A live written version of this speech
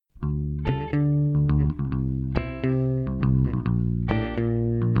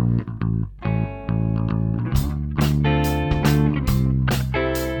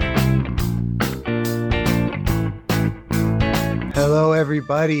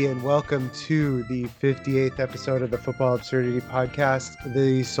everybody, and welcome to the 58th episode of the Football Absurdity Podcast.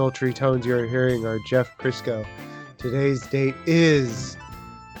 The sultry tones you're hearing are Jeff Crisco. Today's date is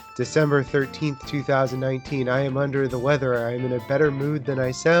December 13th, 2019. I am under the weather. I am in a better mood than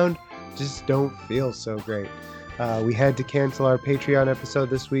I sound. Just don't feel so great. We had to cancel our Patreon episode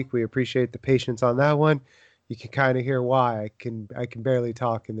this week. We appreciate the patience on that one. You can kind of hear why. I can barely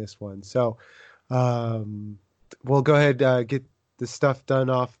talk in this one. So we'll go ahead get the stuff done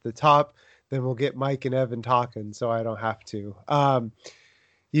off the top. Then we'll get Mike and Evan talking so I don't have to.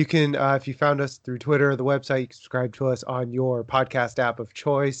 You can, if you found us through Twitter or the website, you can subscribe to us on your podcast app of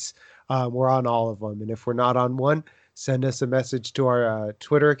choice. We're on all of them. And if we're not on one, send us a message to our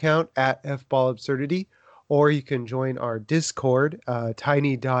Twitter account at FBallAbsurdity, or you can join our Discord,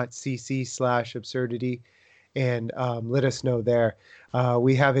 tiny.cc/absurdity, and let us know there.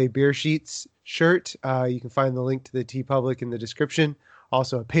 We have a Beer Sheets shirt. You can find the link to the TeePublic in the description.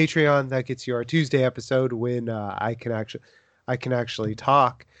 Also a Patreon that gets you our Tuesday episode when I can actually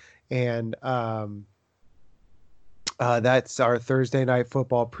talk, and that's our Thursday night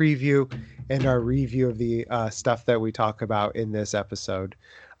football preview and our review of the stuff that we talk about in this episode.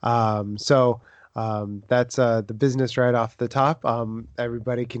 So that's the business right off the top.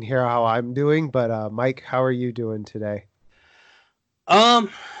 Everybody can hear how I'm doing, but Mike, how are you doing today?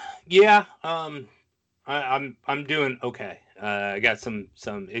 Yeah, I'm doing okay. I got some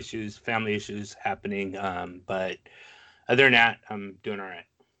issues, family issues happening, but other than that, I'm doing all right.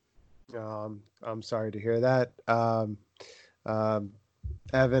 I'm sorry to hear that.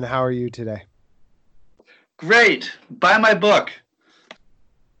 Evan, how are you today? Great. Buy my book.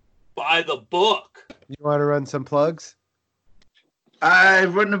 Buy the book. You want to run some plugs?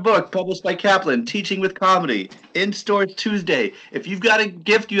 I've written a book published by Kaplan, Teaching with Comedy, in stores Tuesday. If you've got a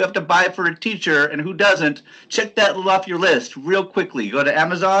gift you have to buy for a teacher, and who doesn't, check that off your list real quickly. Go to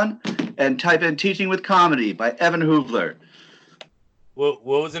Amazon and type in Teaching with Comedy by Evan Hoovler. What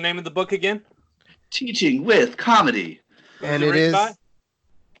was the name of the book again? Teaching with Comedy. And it is...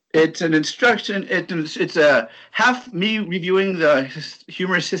 It's an instruction. It's a half me reviewing the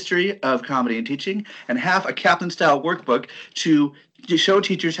humorous history of comedy and teaching, and half a Kaplan-style workbook to show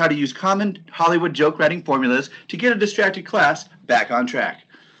teachers how to use common Hollywood joke writing formulas to get a distracted class back on track.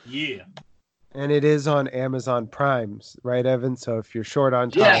 Yeah. And it is on Amazon Prime, right, Evan? So if you're short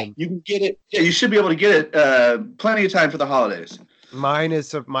on time... Yeah, you can get it. Yeah, you should be able to get it plenty of time for the holidays. My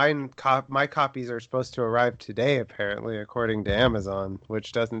copies are supposed to arrive today, apparently, according to Amazon,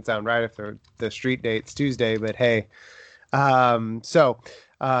 which doesn't sound right if the street date's Tuesday, but hey. So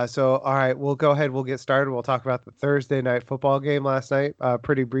all right, we'll go ahead. We'll get started. We'll talk about the Thursday night football game last night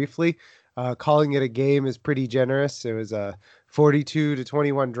pretty briefly. Calling it a game is pretty generous. It was a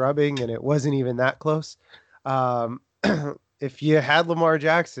 42-21 drubbing, and it wasn't even that close. If you had Lamar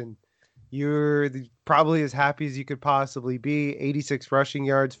Jackson, you're probably as happy as you could possibly be. 86 rushing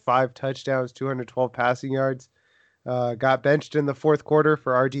yards, 5 touchdowns, 212 passing yards. Got benched in the fourth quarter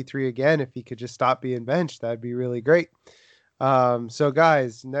for RG3 again. If he could just stop being benched, that'd be really great. So,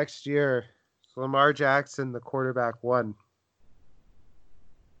 guys, next year, Lamar Jackson, the quarterback, 1.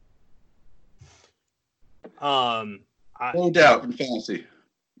 No doubt in fantasy.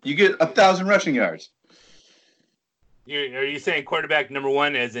 You get 1,000 rushing yards. Are you saying quarterback number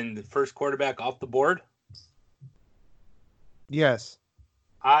 1 as in the first quarterback off the board? Yes.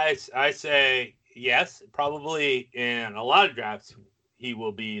 I say yes. Probably in a lot of drafts, he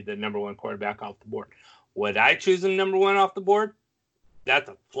will be the number 1 quarterback off the board. Would I choose him number 1 off the board? That's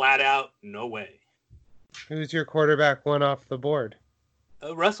a flat out no way. Who's your quarterback 1 off the board?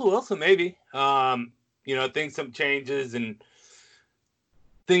 Russell Wilson, maybe. Things, some changes and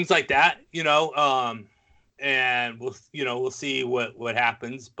things like that, and we'll see what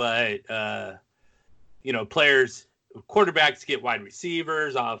happens. But, quarterbacks get wide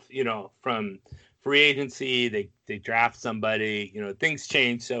receivers off, from free agency. They draft somebody, things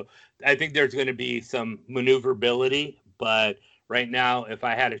change. So I think there's going to be some maneuverability. But right now, if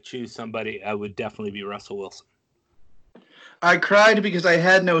I had to choose somebody, I would definitely be Russell Wilson. I cried because I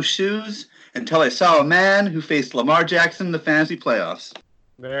had no shoes until I saw a man who faced Lamar Jackson in the fantasy playoffs.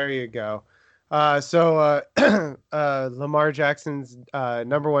 There you go. So Lamar Jackson's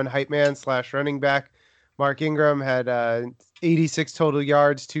number 1 hype man / running back, Mark Ingram, had 86 total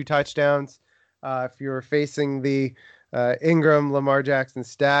yards, 2 touchdowns. If you were facing the Ingram Lamar Jackson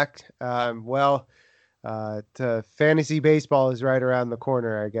stack, fantasy baseball is right around the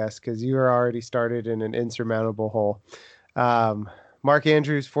corner, I guess, because you are already started in an insurmountable hole. Mark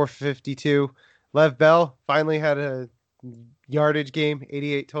Andrews, 452. Lev Bell finally had a yardage game,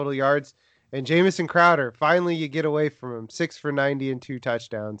 88 total yards. And Jamison Crowder, finally you get away from him. 6 for 90 and 2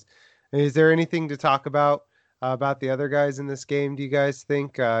 touchdowns. Is there anything to talk about the other guys in this game, do you guys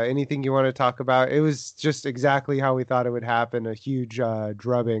think? Anything you want to talk about? It was just exactly how we thought it would happen, a huge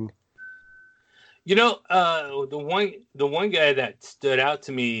drubbing. The one guy that stood out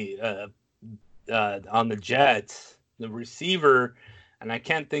to me on the Jets, the receiver, and I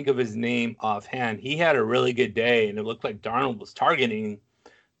can't think of his name offhand. He had a really good day, and it looked like Darnold was targeting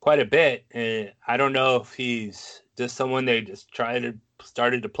quite a bit. And I don't know if he's just someone they just started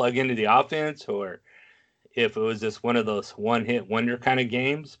to plug into the offense, or if it was just one of those one-hit wonder kind of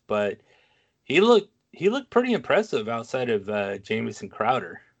games. But he looked pretty impressive outside of Jamison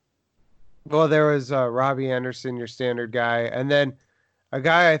Crowder. Well, there was Robbie Anderson, your standard guy, and then a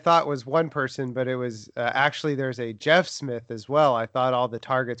guy I thought was one person, but it was actually there's a Jeff Smith as well. I thought all the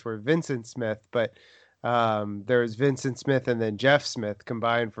targets were Vincent Smith, but there was Vincent Smith and then Jeff Smith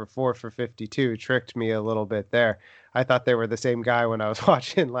combined for 4 for 52. Tricked me a little bit there. I thought they were the same guy when I was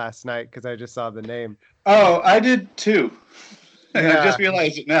watching last night because I just saw the name. Oh, I did too. Yeah. I just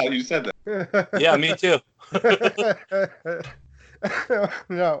realized it now. You said that. Yeah, me too.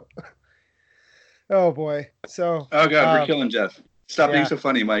 No. Oh boy. So. Oh God, we're killing Jeff. Stop being so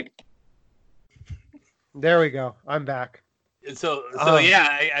funny, Mike. There we go. I'm back. So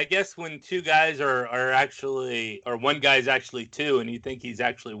I guess when two guys are actually, or one guy's actually two, and you think he's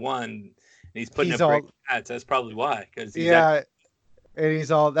actually one, and he's putting up great stats, that's probably why. And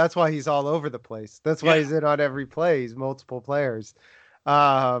that's why he's all over the place. That's why he's in on every play. He's multiple players.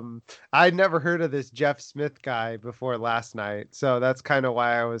 I'd never heard of this Jeff Smith guy before last night, so that's kind of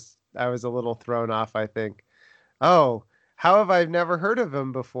why I was a little thrown off, I think. Oh, how have I never heard of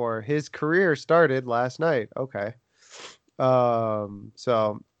him before? His career started last night. Okay. All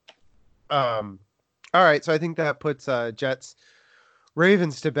right. So I think that puts Jets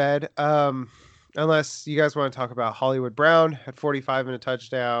Ravens to bed. Unless you guys want to talk about Hollywood Brown at 45 and a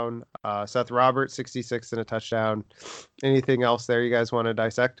touchdown, Seth Roberts 66 and a touchdown. Anything else there you guys want to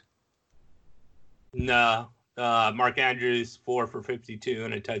dissect? No. Mark Andrews 4 for 52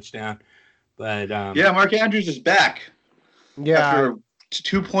 and a touchdown. But Mark Andrews is back. Yeah. After a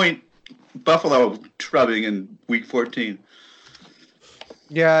 2-point Buffalo trubbing in week 14.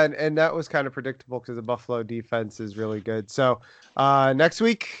 Yeah, and that was kind of predictable because the Buffalo defense is really good. So next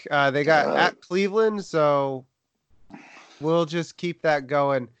week they got at Cleveland, so we'll just keep that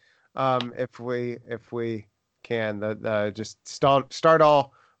going if we can. Just start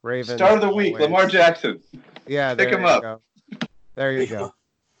all Ravens. Start of the week, Lamar Jackson. Yeah, pick him up. Go. There you go.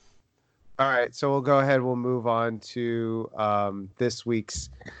 All right, so we'll go ahead. We'll move on to this week's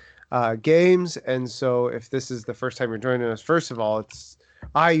games. And so if this is the first time you're joining us, first of all,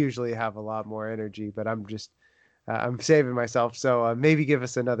 I usually have a lot more energy, but I'm saving myself. So maybe give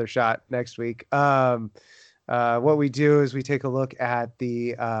us another shot next week. What we do is we take a look at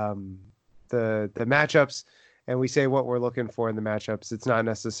the matchups, and we say what we're looking for in the matchups. It's not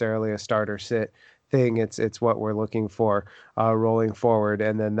necessarily a start or sit thing. It's what we're looking for rolling forward,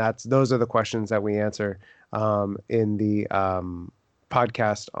 and then those are the questions that we answer in the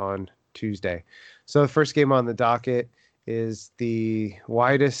podcast on Tuesday. So the first game on the docket is the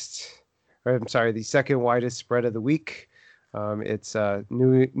second widest spread of the week. It's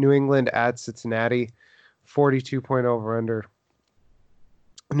New England at Cincinnati, 42-point over under.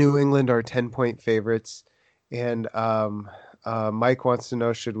 New England are 10-point favorites, and Mike wants to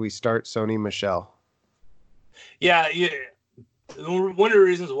know, should we start Sony Michel? Yeah. One of the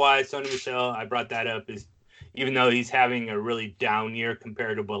reasons why Sony Michel, I brought that up, is even though he's having a really down year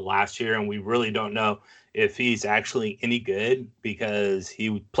compared to last year, and we really don't know if he's actually any good, because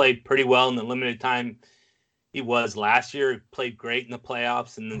he played pretty well in the limited time he was last year, played great in the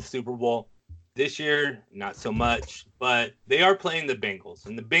playoffs and the Super Bowl. This year, not so much, but they are playing the Bengals,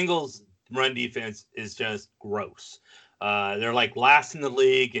 and the Bengals' run defense is just gross. They're like last in the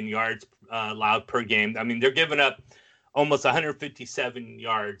league in yards allowed per game. I mean, they're giving up almost 157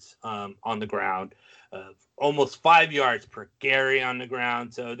 yards on the ground, almost 5 yards per carry on the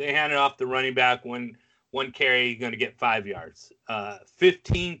ground. So they hand it off the running back. One carry, you're going to get 5 yards.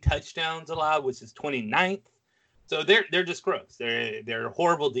 15 touchdowns allowed, which is 29th. So they're just gross. They're a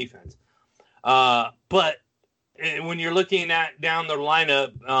horrible defense. But when you're looking at down the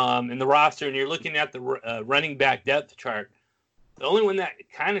lineup in the roster, and you're looking at the running back depth chart, the only one that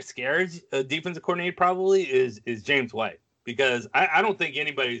kind of scares a defensive coordinator probably is James White, because I don't think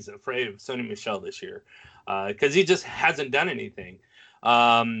anybody's afraid of Sony Michel this year, because he just hasn't done anything.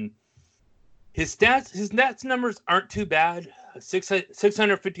 His stats numbers aren't too bad.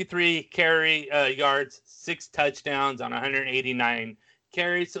 653 carry yards, 6 touchdowns on 189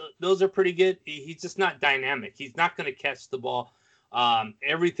 carries. So those are pretty good. He's just not dynamic. He's not going to catch the ball.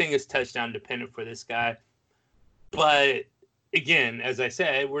 Everything is touchdown dependent for this guy. But again, as I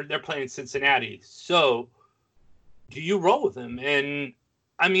said, they're playing Cincinnati. So do you roll with him? And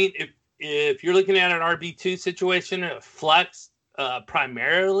I mean, if you're looking at an RB2 situation, a flex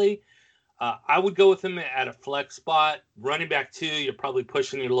primarily, I would go with him at a flex spot. Running back 2, you're probably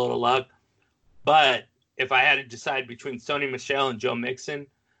pushing your little luck. But if I had to decide between Sony Michel and Joe Mixon,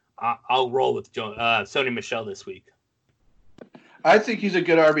 I'll roll with Sony Michel this week. I think he's a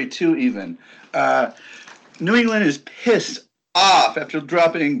good RB2 even. New England is pissed off after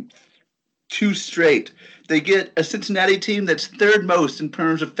dropping 2 straight. They get a Cincinnati team that's third most in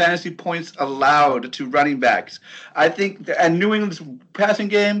terms of fantasy points allowed to running backs. I think, and New England's passing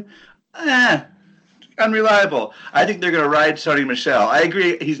game, unreliable. I think they're going to ride Sony Michel. I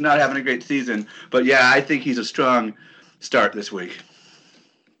agree he's not having a great season, but yeah, I think he's a strong start this week.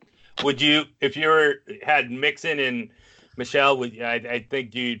 Would you, if you had Mixon and Michel, I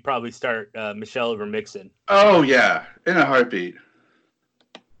think you'd probably start Michel over Mixon. Oh, yeah, in a heartbeat.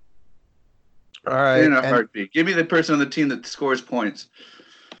 All right. In a heartbeat. Give me the person on the team that scores points.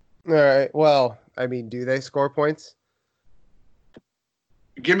 All right. Well, I mean, do they score points?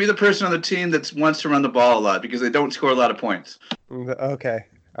 Give me the person on the team that wants to run the ball a lot because they don't score a lot of points. Okay.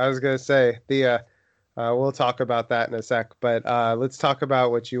 I was going to say, we'll talk about that in a sec, but let's talk about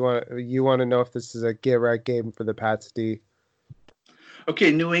what you want. You want to know if this is a get-right game for the Pats D.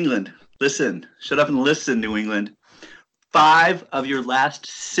 Okay, New England. Listen. Shut up and listen, New England. 5 of your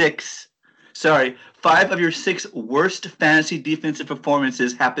 6 worst fantasy defensive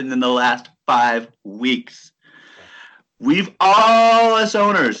performances happened in the last 5 weeks. We've all, as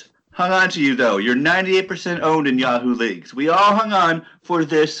owners, hung on to you, though. You're 98% owned in Yahoo leagues. We all hung on for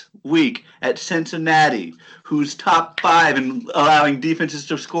this week at Cincinnati, who's top 5 in allowing defenses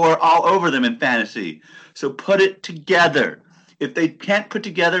to score all over them in fantasy. So put it together. If they can't put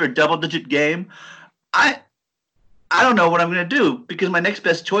together a double-digit game, I don't know what I'm going to do because my next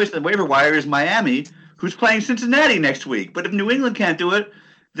best choice on the waiver wire is Miami, who's playing Cincinnati next week. But if New England can't do it,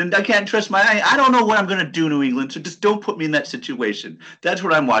 then I can't trust Miami. I don't know what I'm going to do, New England, so just don't put me in that situation. That's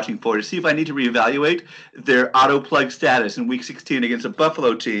what I'm watching for, to see if I need to reevaluate their auto-plug status in Week 16 against a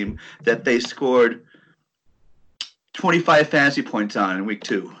Buffalo team that they scored 25 fantasy points on in Week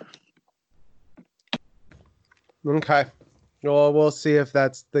 2. Okay. Well, we'll see if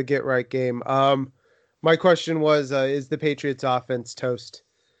that's the get-right game. My question was, is the Patriots offense toast?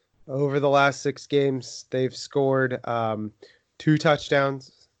 Over the last 6 games, they've scored 2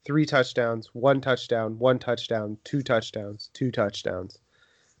 touchdowns, 3 touchdowns, 1 touchdown, 1 touchdown, 2 touchdowns, 2 touchdowns.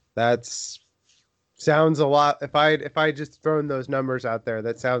 That's sounds a lot. If I just thrown those numbers out there,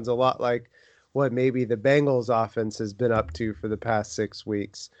 that sounds a lot like what maybe the Bengals offense has been up to for the past 6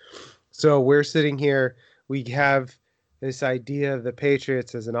 weeks. So we're sitting here, we have this idea of the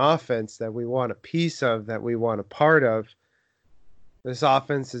Patriots as an offense that we want a piece of, that we want a part of. This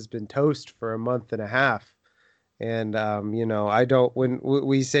offense has been toast for a month and a half. And, when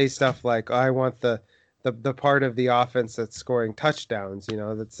we say stuff like, I want the part of the offense that's scoring touchdowns,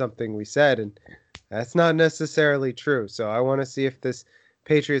 that's something we said, and that's not necessarily true. So I want to see if this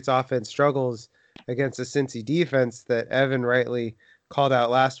Patriots offense struggles against a Cincy defense that Evan rightly called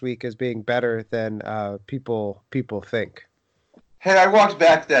out last week as being better than people think. Hey, I walked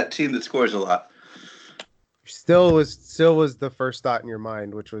back that team that scores a lot. Still was the first thought in your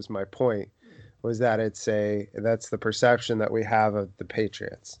mind, which was my point, was that that's the perception that we have of the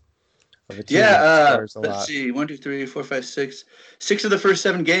Patriots. Of a team that scores a lot. Let's see, 1, 2, 3, 4, 5, 6. 6 of the first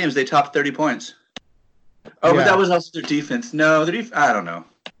 7 games they topped 30 points. Oh, yeah. But that was also their defense. No, I don't know.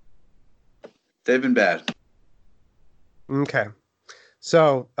 They've been bad. Okay.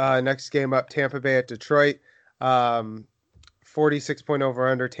 So, next game up, Tampa Bay at Detroit. 46 point over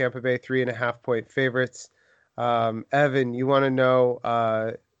under, Tampa Bay 3.5 point favorites. Evan, you want to know,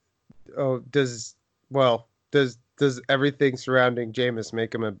 does everything surrounding Jameis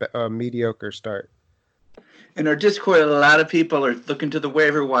make him a mediocre start? In our Discord, a lot of people are looking to the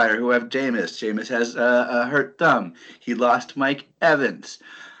waiver wire who have Jameis. Jameis has a hurt thumb. He lost Mike Evans.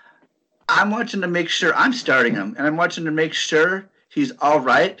 I'm watching to make sure I'm starting him, and I'm watching to make sure he's all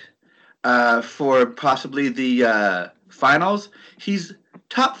right for possibly the finals. He's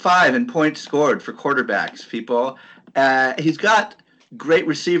top 5 in points scored for quarterbacks, people. He's got great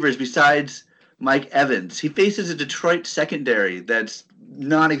receivers besides Mike Evans. He faces a Detroit secondary that's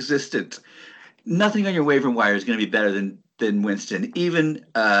non-existent. Nothing on your waiver wire is going to be better than Winston, even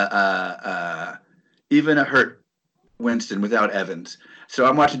a hurt Winston without Evans. So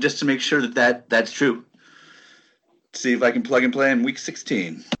I'm watching just to make sure that's true. See if I can plug and play in week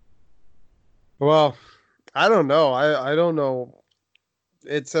 16. Well, I don't know. I don't know.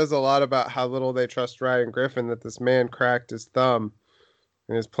 It says a lot about how little they trust Ryan Griffin that this man cracked his thumb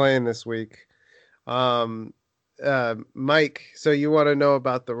and is playing this week. Mike, so you want to know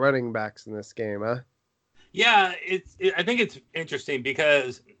about the running backs in this game, huh? Yeah, I think it's interesting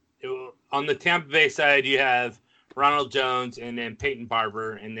because on the Tampa Bay side, you have Ronald Jones and then Peyton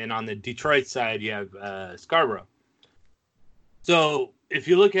Barber. And then on the Detroit side, you have Scarborough. So if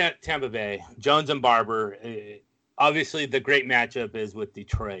you look at Tampa Bay, Jones and Barber, obviously the great matchup is with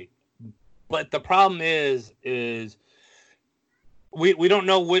Detroit. But the problem is we don't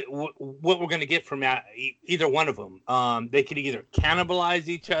know what we're going to get from either one of them. They could either cannibalize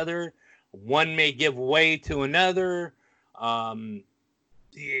each other. One may give way to another.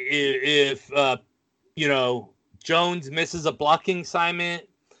 If Jones misses a blocking assignment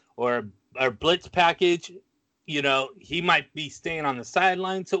or a blitz package, he might be staying on the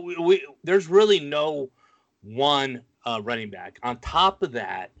sideline. So there's really no one running back. On top of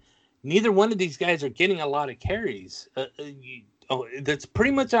that, neither one of these guys are getting a lot of carries. That's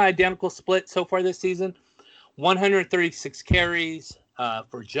pretty much an identical split so far this season. 136 carries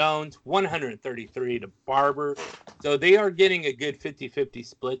for Jones, 133 to Barber. So they are getting a good 50-50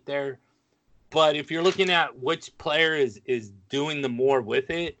 split there. But if you're looking at which player is doing the more with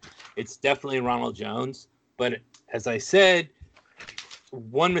it, it's definitely Ronald Jones. But as I said,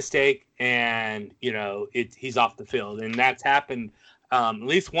 one mistake and, he's off the field. And that's happened at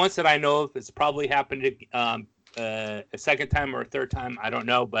least once that I know of. It's probably happened a second time or a third time. I don't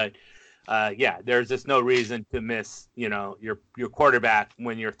know. But, there's just no reason to miss, your quarterback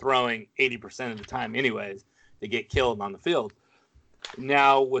when you're throwing 80% of the time anyways to get killed on the field.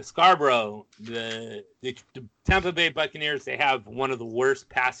 Now with Scarborough, the Tampa Bay Buccaneers, they have one of the worst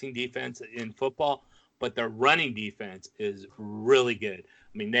passing defense in football, but their running defense is really good.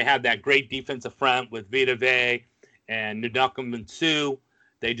 I mean, they have that great defensive front with Vita Vea and Ndamukong Suh.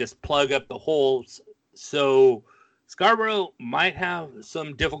 They just plug up the holes. So Scarborough might have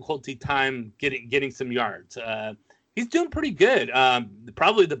some difficulty time getting some yards. He's doing pretty good.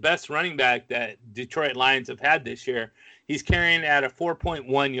 Probably the best running back that Detroit Lions have had this year. He's carrying at a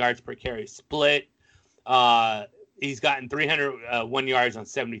 4.1 yards per carry split. He's gotten 301 yards on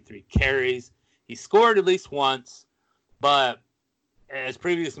 73 carries. He scored at least once, but as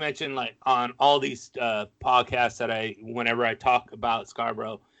previously mentioned, like on all these podcasts whenever I talk about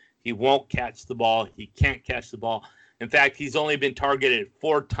Scarborough, he won't catch the ball. He can't catch the ball. In fact, he's only been targeted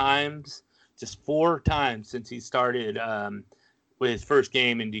 4 times, just 4 times since he started with his first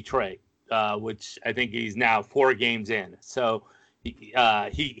game in Detroit. Which I think he's now 4 games in. So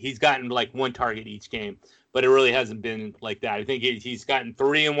he's gotten like 1 target each game, but it really hasn't been like that. I think he's gotten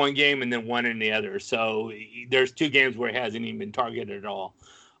 3 in one game and then 1 in the other. So there's 2 games where he hasn't even been targeted at all.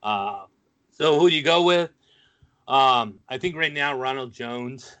 So who do you go with? I think right now Ronald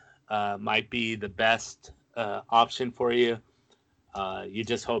Jones might be the best option for you. You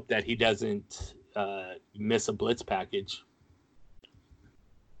just hope that he doesn't miss a blitz package.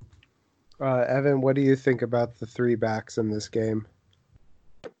 Evan, what do you think about the 3 backs in this game?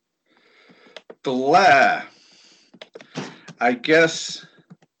 I guess.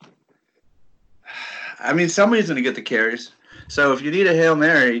 I mean, somebody's going to get the carries. So if you need a Hail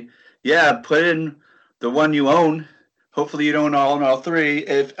Mary, put in the one you own. Hopefully you don't own all 3.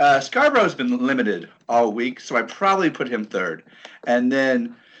 If Scarborough's been limited all week, so I probably put him 3rd. And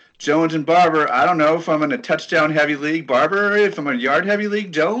then Jones and Barber, I don't know if I'm in a touchdown-heavy league, Barber. If I'm in a yard-heavy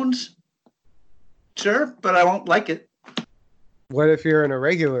league, Jones. Sure, but I won't like it. What if you're in a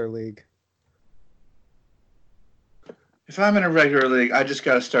regular league? If I'm in a regular league, I just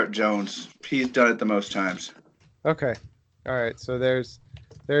got to start Jones. He's done it the most times. Okay. All right. So there's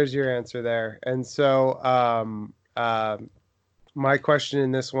your answer there. And so my question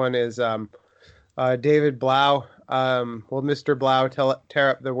in this one is David Blau. Will Mr. Blau tear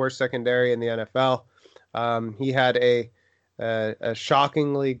up the worst secondary in the NFL? He had a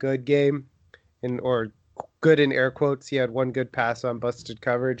shockingly good game. Or good in air quotes. He had 1 good pass on busted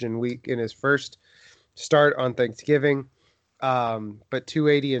coverage in his first start on Thanksgiving. But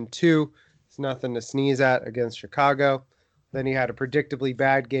 280-2 is nothing to sneeze at against Chicago. Then he had a predictably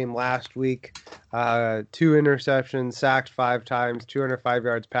bad game last week. 2 interceptions, sacked 5 times, 205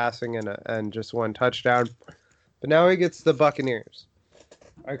 yards passing, and just 1 touchdown. But now he gets the Buccaneers.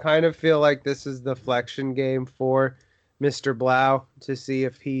 I kind of feel like this is the flexion game for Mr. Blau to see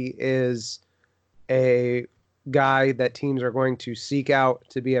if he is a guy that teams are going to seek out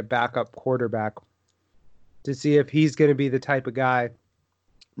to be a backup quarterback, to see if he's going to be the type of guy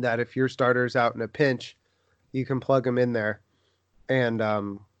that if your starter's out in a pinch, you can plug him in there,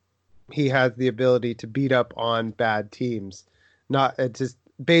 and he has the ability to beat up on bad teams. Not it just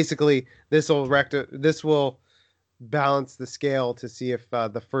basically this will balance the scale to see if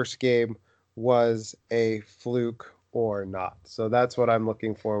the first game was a fluke or not. So that's what I'm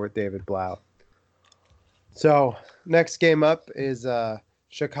looking for with David Blau. So next game up is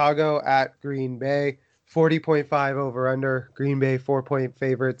Chicago at Green Bay. 40.5 over under. Green Bay 4-point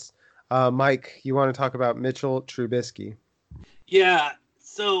favorites. Mike, you want to talk about Mitchell Trubisky? Yeah.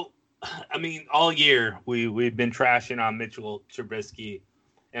 So, I mean, all year we've been trashing on Mitchell Trubisky,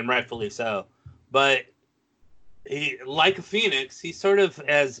 and rightfully so. But he, like a phoenix, he sort of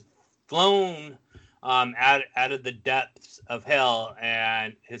has flown out of the depths of hell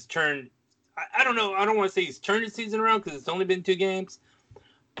and has turned. I don't know. I don't want to say he's turned the season around because it's only been 2 games.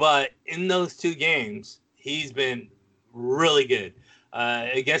 But in those 2 games, he's been really good.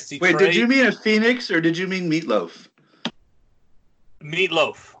 Against Detroit. Wait, did you mean a phoenix or did you mean meatloaf?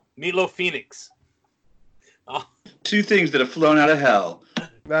 Meatloaf Phoenix. Oh. 2 things that have flown out of hell.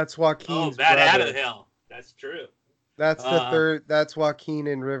 That's Joaquin's bad brother. out of hell. That's true. That's the third. That's Joaquin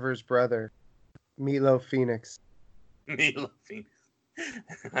and Rivers' brother, Meatloaf Phoenix. Meatloaf Phoenix.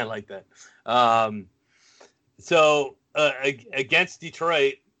 I like that. So against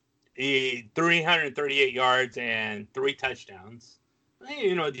Detroit, he 338 yards and 3 touchdowns.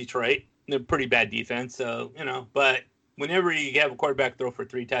 You know, Detroit, they're pretty bad defense. So, you know, but whenever you have a quarterback throw for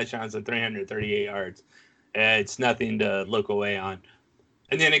 3 touchdowns and 338 yards, it's nothing to look away on.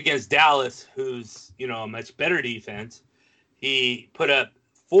 And then against Dallas, who's, you know, a much better defense, he put up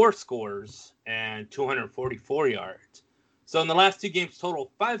 4 scores and 244 yards. So in the last 2 games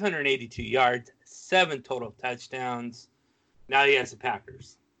total, 582 yards, 7 total touchdowns. Now he has the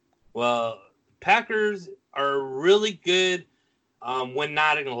Packers. Well, Packers are really good when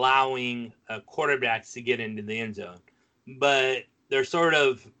not allowing quarterbacks to get into the end zone. But they're sort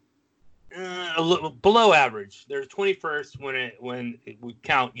of a little below average. They're 21st when we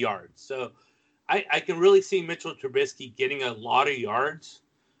count yards. So I can really see Mitchell Trubisky getting a lot of yards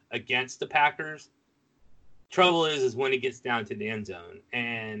against the Packers. Trouble is when he gets down to the end zone,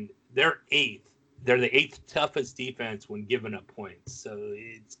 and they're 8th. They're the 8th toughest defense when giving up points. So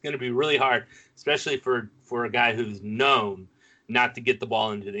it's going to be really hard, especially for a guy who's known not to get the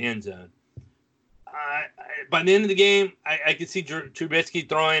ball into the end zone. By the end of the game, I could see Trubisky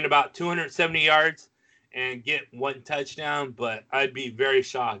throwing about 270 yards and get 1 touchdown, but I'd be very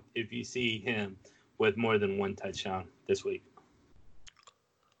shocked if you see him with more than 1 touchdown this week.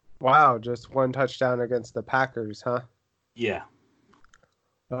 Wow, just 1 touchdown against the Packers, huh? Yeah.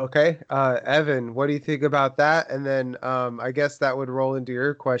 Okay. Evan, what do you think about that? And then I guess that would roll into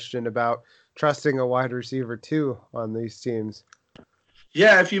your question about trusting a wide receiver too on these teams.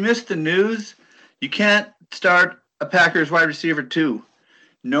 Yeah, if you missed the news, you can't start a Packers wide receiver too.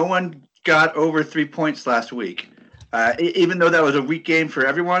 No one got over 3 points last week. Even though that was a weak game for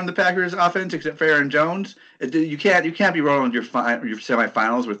everyone in the Packers offense except for Aaron Jones, you can't be rolling your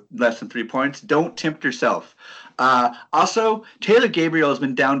semifinals with less than 3 points. Don't tempt yourself. Also, Taylor Gabriel has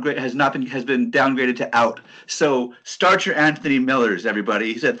been downgraded to out. So start your Anthony Millers,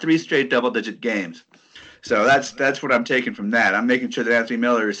 everybody. He's had 3 straight double-digit games. So that's what I'm taking from that. I'm making sure that Anthony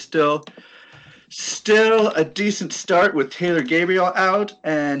Miller is still a decent start with Taylor Gabriel out,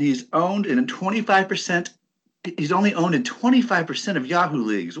 and he's owned in 25%. He's only owned in 25% of Yahoo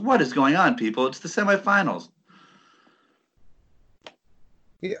leagues. What is going on, people? It's the semifinals.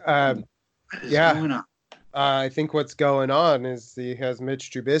 Going on? I think what's going on is he has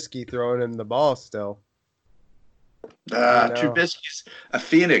Mitch Trubisky throwing him the ball still. Trubisky's a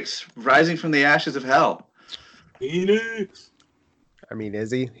phoenix rising from the ashes of hell. Phoenix. I mean,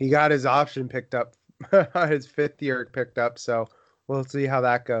 is he? He got his option picked up, his 5th year picked up, so we'll see how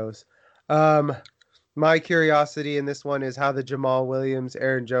that goes. My curiosity in this one is how the Jamal Williams,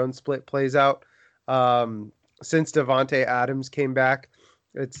 Aaron Jones split plays out. Since Devontae Adams came back,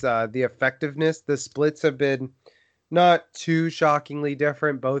 it's the effectiveness. The splits have been not too shockingly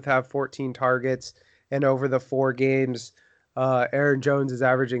different. Both have 14 targets, and over the 4 games, Aaron Jones is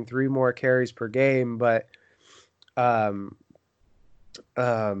averaging 3 more carries per game, but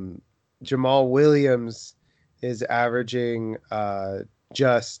Jamal Williams is averaging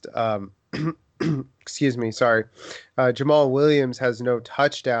excuse me, sorry. Jamal Williams has no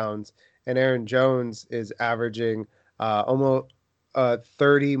touchdowns, and Aaron Jones is averaging almost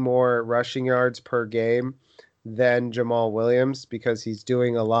 30 more rushing yards per game than Jamal Williams because he's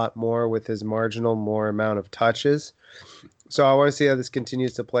doing a lot more with his more amount of touches. So I want to see how this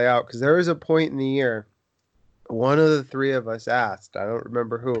continues to play out because there was a point in the year one of the 3 of us asked, I don't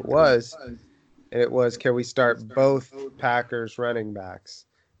remember who it was, and it was, can we start both Packers running backs?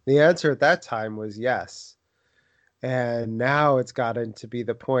 The answer at that time was yes. And now it's gotten to be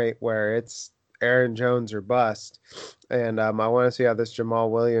the point where it's Aaron Jones or bust. And I want to see how this Jamal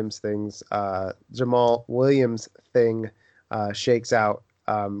Williams thing shakes out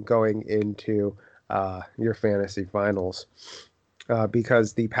going into your fantasy finals,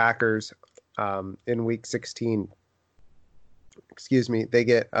 because the Packers in Week 16, they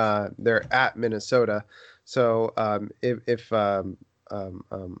get they're at Minnesota. So if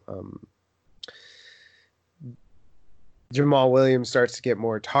Jamal Williams starts to get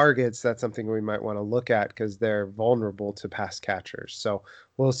more targets, that's something we might want to look at because they're vulnerable to pass catchers. So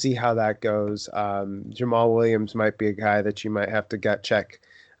we'll see how that goes. Jamal Williams might be a guy that you might have to gut check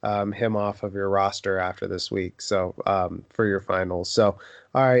him off of your roster after this week. So for your finals. So,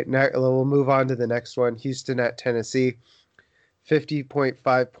 all right, now we'll move on to the next one. Houston at Tennessee,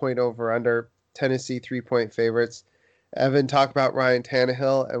 50.5 point over under. Tennessee 3-point favorites. Evan, talk about Ryan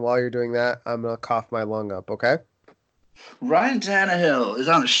Tannehill. And while you're doing that, I'm going to cough my lung up. Okay. Ryan Tannehill is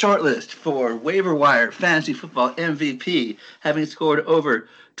on the short list for waiver wire fantasy football MVP, having scored over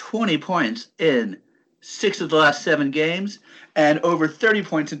 20 points in 6 of the last 7 games and over 30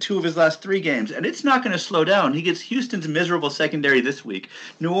 points in 2 of his last 3 games. And it's not going to slow down. He gets Houston's miserable secondary this week.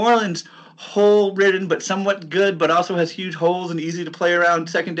 New Orleans, hole-ridden but somewhat good, but also has huge holes and easy to play around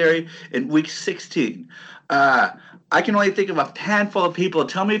secondary in Week 16. I can only think of a handful of people.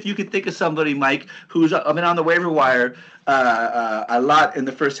 Tell me if you can think of somebody, Mike, who's been on the waiver wire a lot in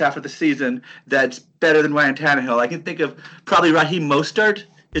the first half of the season that's better than Ryan Tannehill. I can think of probably Raheem Mostert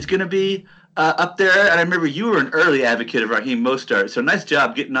is going to be up there. And I remember you were an early advocate of Raheem Mostert. So nice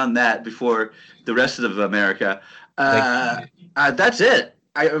job getting on that before the rest of America. That's it.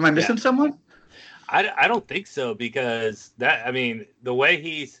 Am I missing someone? I don't think so, because the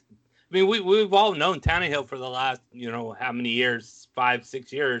way we've all known Tannehill for the last, how many years,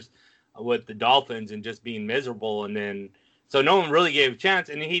 5-6 years with the Dolphins and just being miserable. And then, so no one really gave a chance,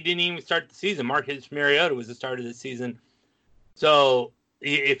 and he didn't even start the season. Marcus Mariota was the start of the season. So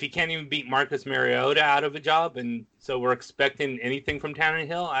if he can't even beat Marcus Mariota out of a job, and so we're expecting anything from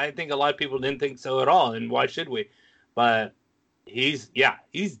Tannehill, I think a lot of people didn't think so at all. And why should we? But he's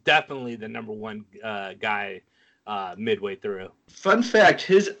definitely the number one guy midway through. Fun fact,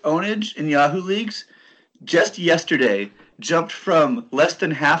 his ownage in Yahoo leagues just yesterday jumped from less than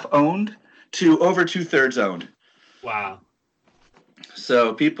half owned to over 2/3 owned. Wow.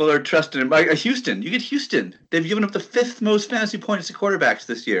 So people are trusting him. Houston, you get Houston. They've given up the 5th most fantasy points to quarterbacks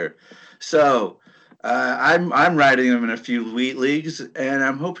this year. So I'm riding them in a few leagues, and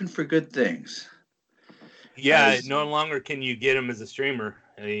I'm hoping for good things. Yeah, no longer can you get him as a streamer.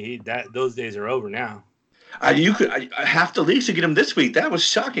 Those days are over now. Half the leagues should get him this week. That was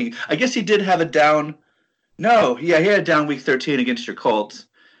shocking. I guess he did have a down. No, yeah, he had a down Week 13 against your Colts,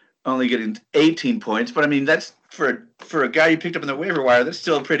 only getting 18 points. But I mean, that's for a guy you picked up in the waiver wire. That's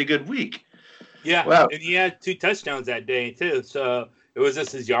still a pretty good week. Yeah, wow. And he had 2 touchdowns that day too. So it was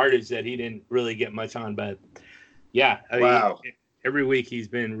just his yardage that he didn't really get much on. But yeah, wow. Every week he's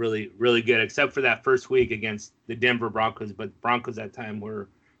been really, really good, except for that first week against the Denver Broncos. But Broncos at that time were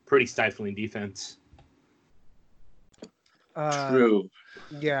pretty stifling defense. True.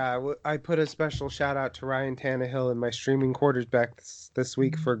 Yeah, I put a special shout out to Ryan Tannehill in my streaming quarterbacks this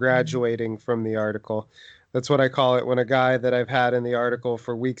week for graduating from the article. That's what I call it when a guy that I've had in the article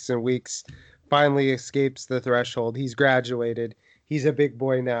for weeks and weeks finally escapes the threshold. He's graduated. He's a big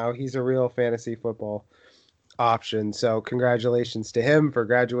boy now. He's a real fantasy football option. So congratulations to him for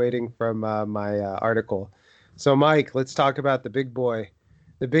graduating from my article. So Mike, let's talk about the big boy,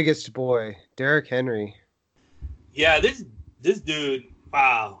 the biggest boy, Derrick Henry. Yeah, this dude,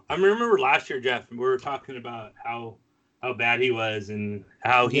 wow. I remember last year, Jeff, we were talking about how bad he was and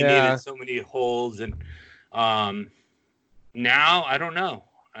how he needed so many holes. And now, I don't know.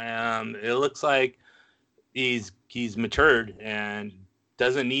 It looks like he's matured and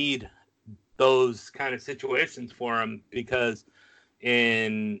doesn't need those kind of situations for him, because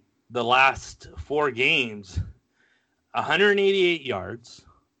in the last 4 games, 188 yards,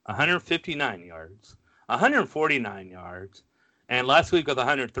 159 yards, 149 yards, and last week with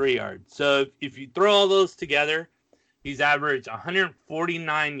 103 yards. So if you throw all those together, he's averaged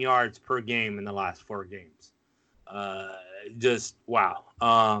 149 yards per game in the last 4 games. Just wow.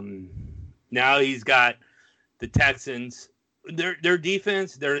 Now he's got the Texans. Their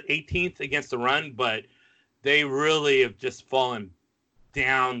defense, they're 18th against the run, but they really have just fallen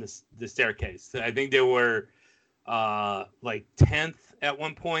down the staircase. I think they were like 10th at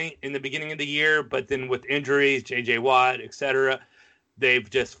one point in the beginning of the year, but then with injuries, J.J. Watt, etc., they've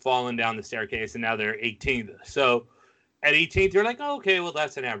just fallen down the staircase and now they're 18th. So at 18th, you're like, oh, okay, well,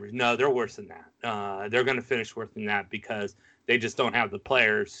 that's an average. No, they're worse than that. They're going to finish worse than that because they just don't have the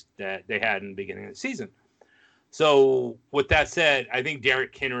players that they had in the beginning of the season. So with that said, I think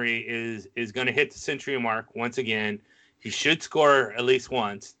Derrick Henry is going to hit the century mark once again. He should score at least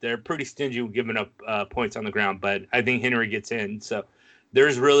once. They're pretty stingy with giving up points on the ground, but I think Henry gets in. So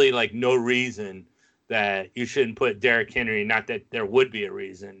there's really like no reason that you shouldn't put Derrick Henry, not that there would be a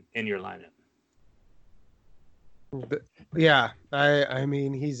reason, in your lineup. Yeah, I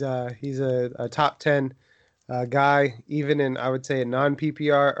mean he's a top 10 guy, even in, I would say, a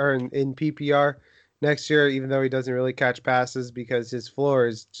non-PPR or in PPR next year, even though he doesn't really catch passes because his floor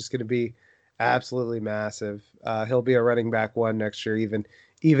is just going to be absolutely massive. He'll be a running back 1 next year, even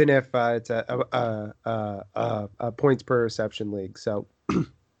if it's a points per reception league. So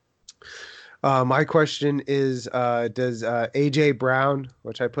my question is, does AJ Brown,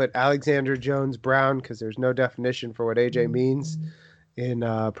 which I put Alexander Jones Brown because there's no definition for what AJ means in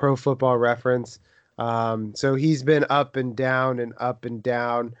Pro Football Reference. So he's been up and down and up and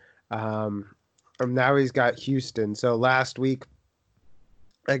down. Now he's got Houston. So last week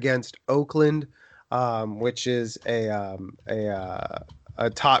against Oakland, which is a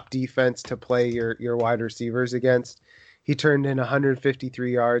top defense to play your wide receivers against, he turned in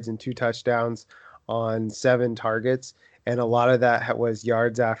 153 yards and 2 touchdowns on 7 targets, and a lot of that was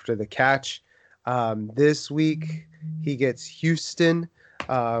yards after the catch. This week he gets Houston,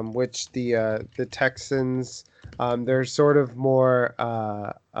 which the Texans, they're sort of more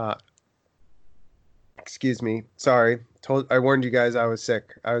excuse me, sorry, I warned you guys I was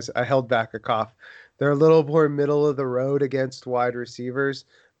sick. I held back a cough. They're a little more middle of the road against wide receivers,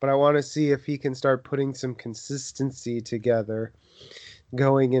 but I want to see if he can start putting some consistency together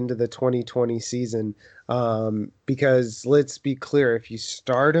going into the 2020 season. Because let's be clear, if you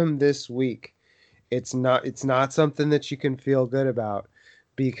start him this week, it's not something that you can feel good about,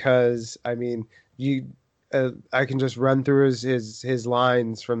 because I mean, I can just run through his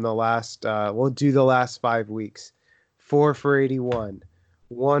lines from the last, we'll do the last 5 weeks. 4 for 81,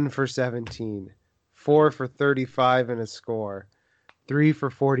 1 for 17, 4 for 35 and a score, 3 for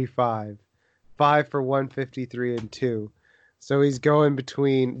 45, 5 for 153 and 2. So he's going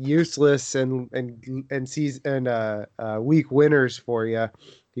between useless and weak winners for you.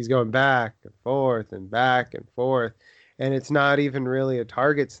 He's going back and forth and back and forth, and it's not even really a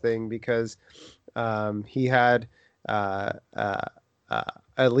targets thing because he had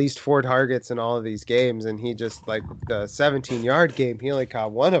at least 4 targets in all of these games, and he just, like the 17-yard game, he only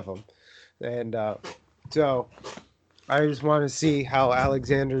caught 1 of them. And so I just want to see how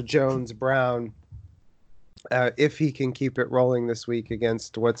Alexander Jones Brown, if he can keep it rolling this week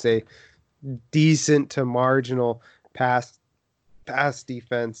against what's a decent to marginal pass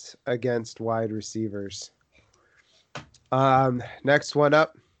defense against wide receivers. Next one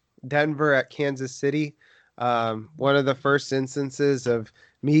up, Denver at Kansas City. One of the first instances of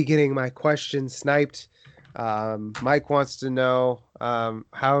me getting my question sniped. Mike wants to know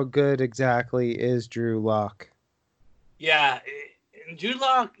how good exactly is Drew Lock? Yeah, Drew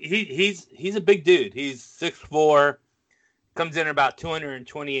Lock, he's a big dude. He's 6'4", comes in at about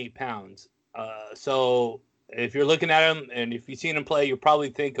 228 pounds. So if you're looking at him and if you've seen him play, you'll probably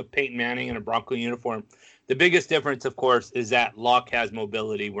think of Peyton Manning in a Bronco uniform. The biggest difference, of course, is that Lock has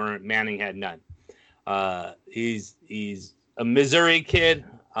mobility where Manning had none. He's a Missouri kid,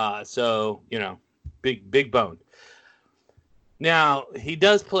 so big bone. Now he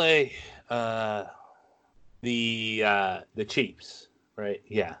does play the Chiefs, right?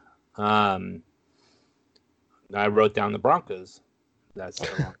 Yeah. I wrote down the Broncos. That's the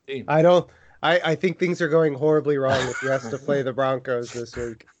wrong team. I think things are going horribly wrong if he has to play the Broncos this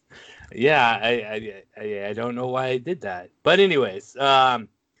week. Yeah, I don't know why I did that, but anyways,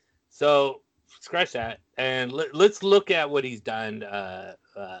 so scratch that, and let's look at what he's done.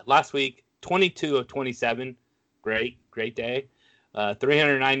 Last week, 22 of 27, great day,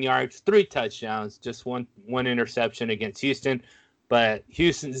 309 yards, 3 touchdowns, just one interception against Houston, but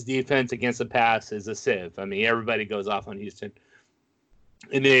Houston's defense against the pass is a sieve. I mean, everybody goes off on Houston,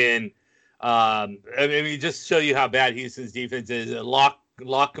 and then just show you how bad Houston's defense is.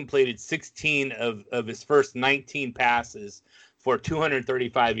 Lock completed 16 of his first 19 passes for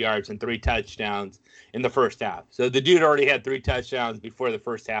 235 yards and 3 touchdowns in the first half. So the dude already had 3 touchdowns before the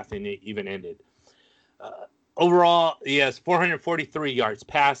first half even ended. Overall, he has 443 yards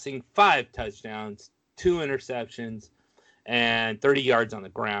passing, 5 touchdowns, 2 interceptions, and 30 yards on the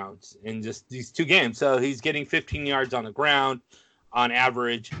ground in just these 2 games. So he's getting 15 yards on the ground on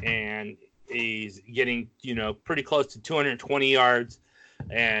average, and he's getting, pretty close to 220 yards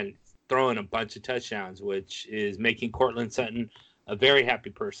and throwing a bunch of touchdowns, which is making Cortland Sutton a very happy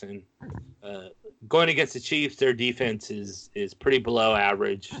person. Going against the Chiefs, their defense is pretty below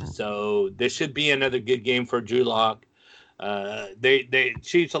average, so this should be another good game for Drew Lock. They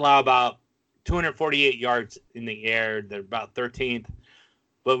Chiefs allow about 248 yards in the air. They're about 13th,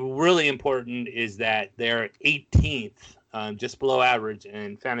 but really important is that they're 18th, just below average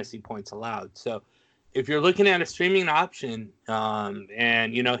in fantasy points allowed. So if you're looking at a streaming option,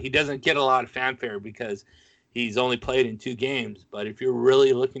 and he doesn't get a lot of fanfare because he's only played in 2 games, but if you're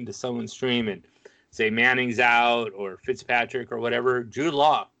really looking to someone stream and say Manning's out or Fitzpatrick or whatever, Drew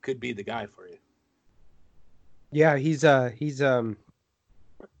Lock could be the guy for you. Yeah, he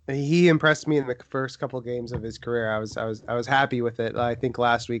impressed me in the first couple of games of his career. I was happy with it. I think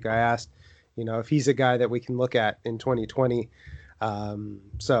last week I asked, if he's a guy that we can look at in 2020. I'm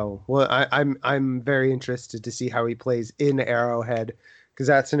very interested to see how he plays in Arrowhead, because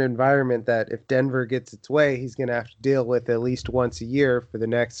that's an environment that if Denver gets its way, he's going to have to deal with at least once a year for the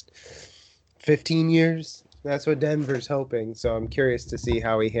next 15 years. That's what Denver's hoping. So I'm curious to see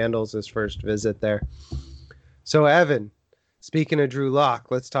how he handles his first visit there. So Evan, speaking of Drew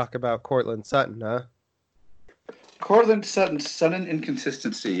Lock, let's talk about Cortland Sutton, huh? Cortland Sutton's sudden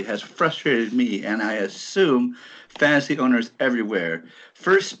inconsistency has frustrated me, and I assume fantasy owners everywhere.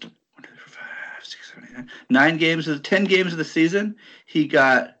 First 1, 2, 3, 4, 5, 6, 7, 8, 10 games of the season, he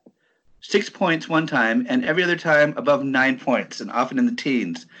got 6 points one time, and every other time above 9 points, and often in the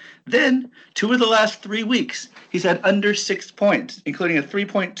teens. Then, 2 of the last 3 weeks, he's had under 6 points, including a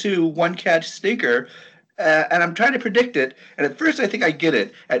 3.2 one-catch stinker. And I'm trying to predict it. And at first, I think I get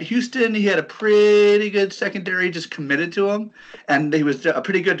it. At Houston, he had a pretty good secondary just committed to him. And he was a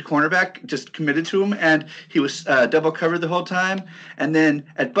pretty good cornerback just committed to him. And he was double covered the whole time. And then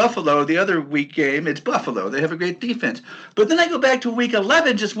at Buffalo, the other week game, it's Buffalo. They have a great defense. But then I go back to week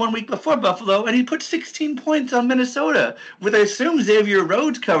 11, just 1 week before Buffalo, and he put 16 points on Minnesota, with I assume Xavier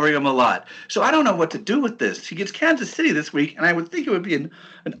Rhodes covering him a lot. So I don't know what to do with this. He gets Kansas City this week, and I would think it would be an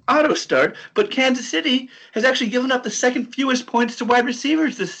auto start. But Kansas City has actually given up the second fewest points to wide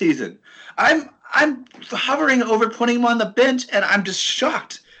receivers this season. I'm hovering over putting him on the bench, and I'm just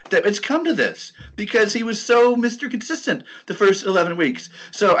shocked that it's come to this, because he was so Mr. Consistent the first 11 weeks.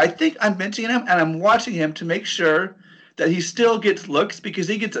 So I think I'm benching him, and I'm watching him to make sure that he still gets looks, because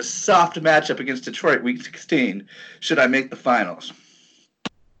he gets a soft matchup against Detroit week 16 should I make the finals.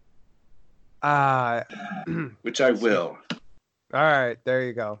 Which I will. All right, there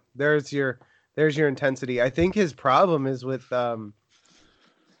you go. There's your intensity. I think his problem is with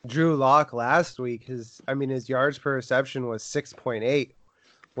Drew Lock last week. His yards per reception was 6.8,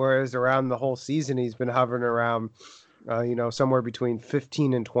 whereas around the whole season he's been hovering around, somewhere between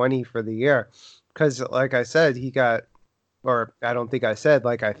 15 and 20 for the year. Because, like I said,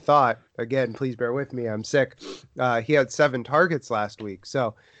 like I thought. Again, please bear with me. I'm sick. He had 7 targets last week,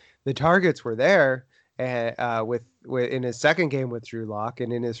 so the targets were there. With in his second game with Drew Lock,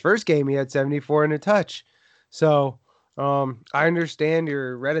 and in his first game he had 74 and a touch. So I understand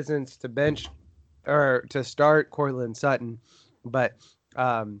your reticence to bench or to start Cortland Sutton, but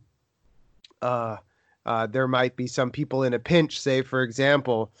there might be some people in a pinch. Say, for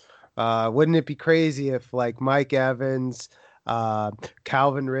example, wouldn't it be crazy if like Mike Evans,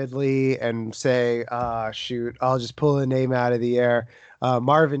 Calvin Ridley, and say, I'll just pull a name out of the air,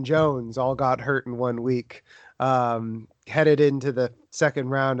 Marvin Jones all got hurt in 1 week, headed into the second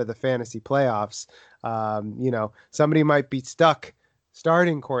round of the fantasy playoffs. Somebody might be stuck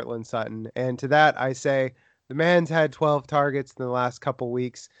starting Cortland Sutton. And to that, I say the man's had 12 targets in the last couple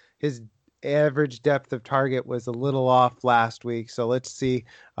weeks. His average depth of target was a little off last week. So let's see,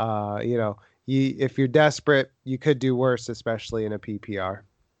 if you're desperate, you could do worse, especially in a PPR.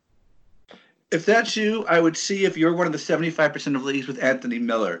 If that's you, I would see if you're one of the 75% of leagues with Anthony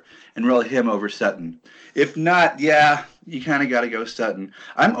Miller and roll him over Sutton. If not, yeah, you kind of got to go Sutton.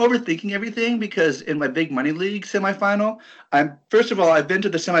 I'm overthinking everything because in my big money league semifinal, I've been to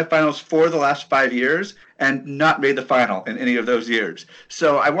the semifinals for the last 5 years and not made the final in any of those years.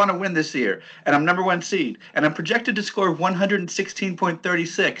 So I want to win this year, and I'm number 1 seed, and I'm projected to score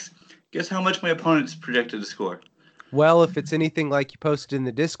 116.36. Guess how much my opponent's projected to score? Well, if it's anything like you posted in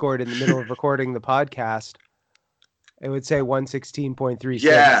the Discord in the middle of recording the podcast, it would say 116.36.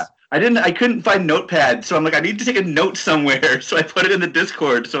 Yeah. I couldn't find Notepad, so I'm like, I need to take a note somewhere. So I put it in the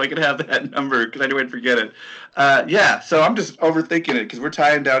Discord so I could have that number because I knew I'd forget it. So I'm just overthinking it because we're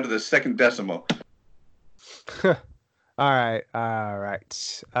tying down to the second decimal. All right.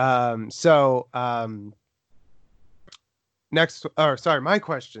 My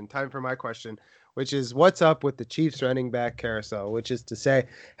question. Time for my question. which is what's up with the Chiefs running back carousel, which is to say,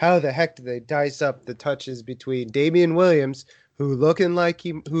 how the heck do they dice up the touches between Damian Williams, who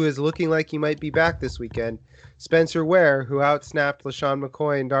is looking like he might be back this weekend, Spencer Ware, who outsnapped LaShawn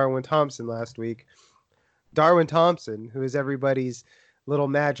McCoy and Darwin Thompson last week, Darwin Thompson, who is everybody's little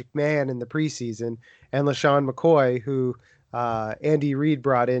magic man in the preseason, and LaShawn McCoy, who Andy Reid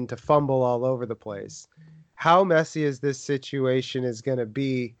brought in to fumble all over the place. How messy is this situation going to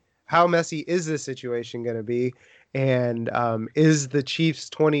be? And is the Chiefs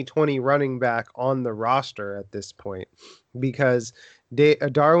 2020 running back on the roster at this point? Because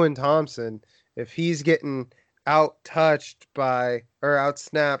Darwin Thompson, if he's getting outsnapped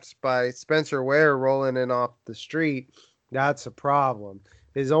by Spencer Ware rolling in off the street, that's a problem.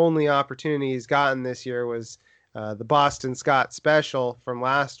 His only opportunity he's gotten this year was the Boston Scott special from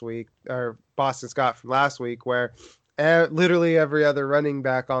last week, where literally every other running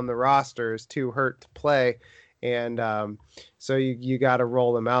back on the roster is too hurt to play, and so you got to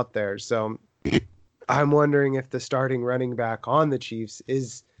roll him out there. So I'm wondering if the starting running back on the Chiefs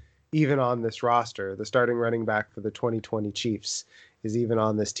is even on this roster. The starting running back for the 2020 Chiefs is even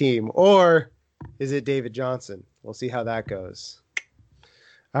on this team, or is it David Johnson? We'll see how that goes.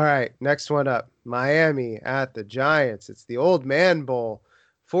 All right, next one up. Miami at the Giants. It's the Old Man Bowl.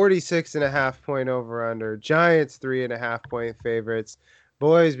 46.5 point over under. Giants 3.5 point favorites.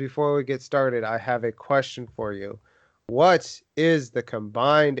 Boys, before we get started, I have a question for you. What is the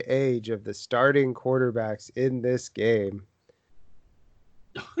combined age of the starting quarterbacks in this game?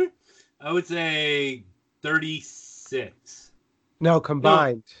 I would say 36. No,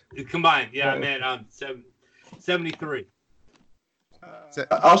 combined. No, combined, yeah, man. 73.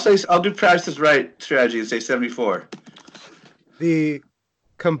 I'll do Price is Right strategy and say 74. The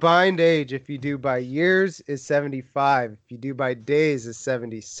combined age, if you do by years, is 75. If you do by days, is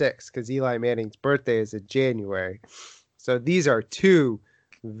 76, because Eli Manning's birthday is in January. So these are two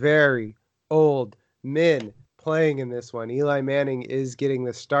very old men playing in this one. Eli Manning is getting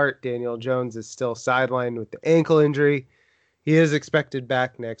the start. Daniel Jones is still sidelined with the ankle injury. He is expected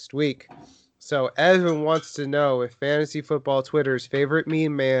back next week. So Evan wants to know if Fantasy Football Twitter's favorite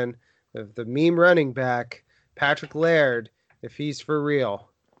meme man, of the meme running back, Patrick Laird, if he's for real.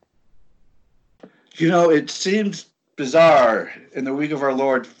 You know, it seems bizarre in the week of our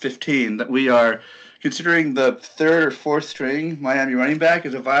Lord 15 that we are considering the third or fourth string Miami running back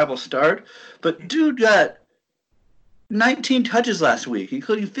as a viable start. But dude got 19 touches last week,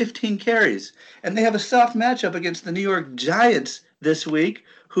 including 15 carries. And they have a soft matchup against the New York Giants this week,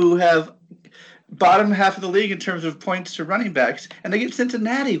 who have bottom half of the league in terms of points to running backs. And they get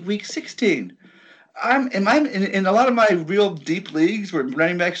Cincinnati week 16. In a lot of my real deep leagues where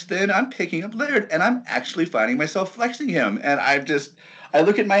running backs thin, I'm picking up Laird, and I'm actually finding myself flexing him. And I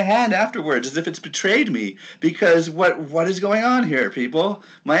look at my hand afterwards as if it's betrayed me, because what is going on here, people?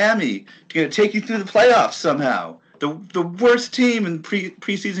 Miami going to take you through the playoffs somehow. The worst team in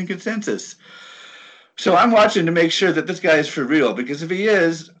preseason consensus. So I'm watching to make sure that this guy is for real, because if he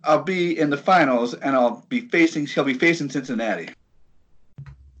is, I'll be in the finals and he'll be facing Cincinnati.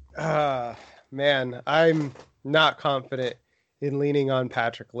 Man, I'm not confident in leaning on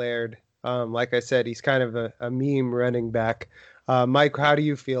Patrick Laird. Like I said, he's kind of a meme running back. Mike, how do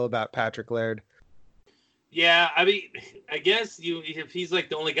you feel about Patrick Laird? Yeah, I mean, I guess if he's like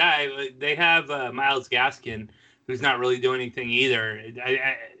the only guy, they have Myles Gaskin, who's not really doing anything either.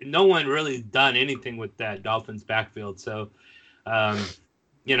 No one really done anything with that Dolphins backfield. So,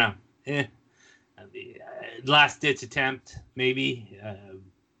 last ditch attempt, maybe.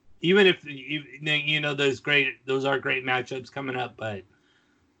 Even if those are great matchups coming up, but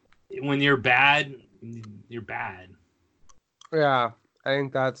when you're bad, you're bad. Yeah, I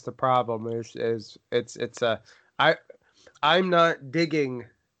think that's the problem. I'm not digging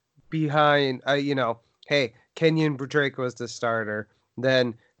behind. Hey, Kenyon Drake was the starter.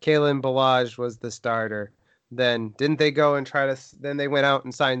 Then Kalen Ballage was the starter. Then didn't they go and then they went out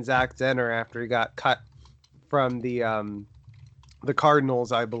and signed Zach Zenner after he got cut from the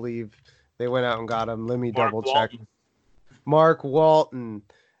Cardinals, I believe. They went out and got him. Let me double check. Mark Walton.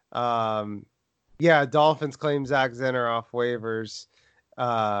 Dolphins claim Zach Zenner off waivers.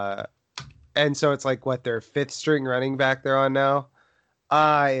 And so it's like their fifth string running back they're on now.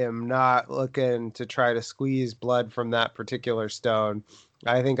 I am not looking to try to squeeze blood from that particular stone.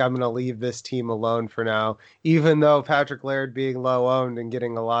 I think I'm going to leave this team alone for now, even though Patrick Laird being low owned and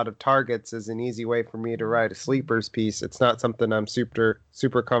getting a lot of targets is an easy way for me to write a sleepers piece. It's not something I'm super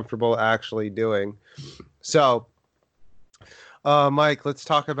comfortable actually doing. So, Mike, let's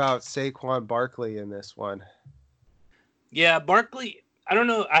talk about Saquon Barkley in this one. Yeah, Barkley, I don't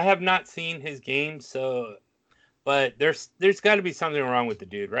know. I have not seen his game, so but there's got to be something wrong with the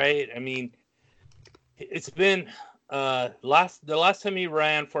dude, right? I mean, it's been the last time he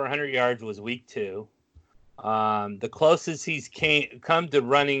ran for 100 yards was week 2. The closest he's come to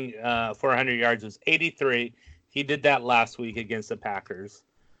running for 100 yards was 83. He did that last week against the Packers.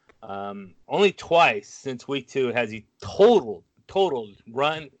 Only twice since week 2 has he totaled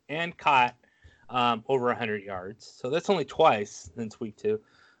run and caught over 100 yards. So that's only twice since week 2.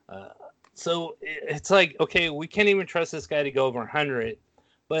 So it's like, okay, we can't even trust this guy to go over 100.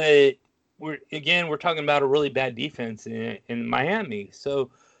 But we're talking about a really bad defense in Miami. So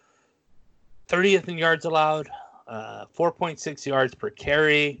 30th in yards allowed, 4.6 yards per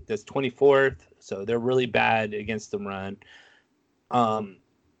carry. That's 24th. So they're really bad against the run.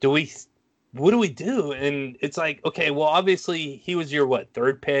 What do we do? And it's like, okay, well, obviously he was your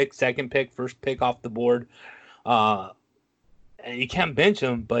third pick, second pick, first pick off the board. And you can't bench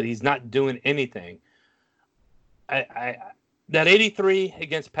him, but he's not doing anything. That 83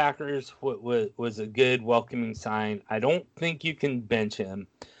 against Packers was a good welcoming sign. I don't think you can bench him.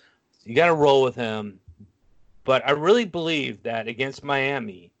 You got to roll with him. But I really believe that against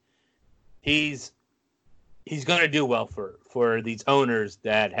Miami, he's going to do well for these owners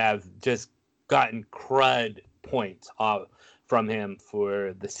that have just gotten crud points from him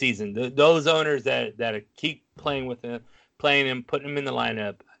for the season. Those owners that keep playing him, putting him in the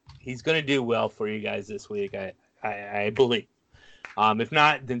lineup, he's going to do well for you guys this week, I believe. If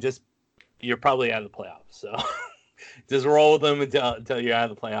not, then you're probably out of the playoffs. So just roll with him until you're out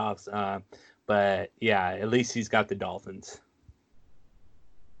of the playoffs. But yeah, at least he's got the Dolphins.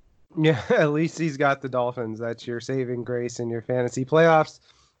 Yeah, at least he's got the Dolphins. That's your saving grace in your fantasy playoffs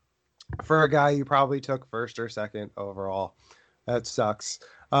for a guy you probably took first or second overall. That sucks.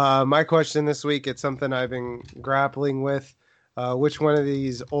 My question this week, it's something I've been grappling with. Which one of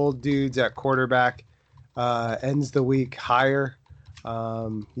these old dudes at quarterback ends the week higher?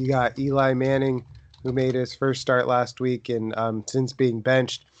 You got Eli Manning, who made his first start last week and since being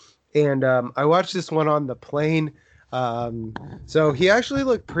benched. And I watched this one on the plane. So he actually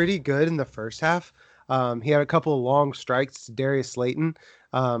looked pretty good in the first half. He had a couple of long strikes to Darius Slayton.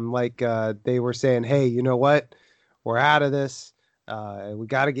 They were saying, hey, you know what? We're out of this. We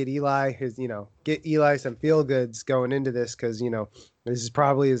got to get Eli get Eli some feel goods going into this because, this is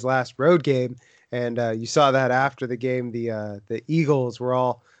probably his last road game. And you saw that after the game, the Eagles were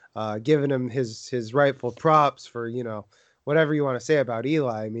all giving him his rightful props for, whatever you want to say about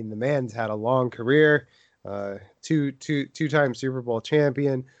Eli. I mean, the man's had a long career, two-time Super Bowl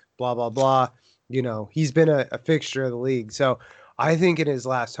champion, blah, blah, blah. He's been a fixture of the league. So I think in his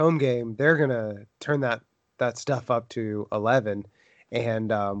last home game, they're going to turn that stuff up to 11.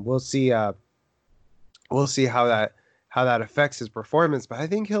 And we'll see how that affects his performance, but I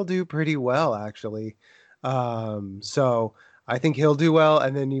think he'll do pretty well, actually. So I think he'll do well.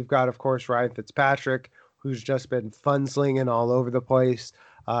 And then you've got, of course, Ryan Fitzpatrick, who's just been fun-slinging all over the place.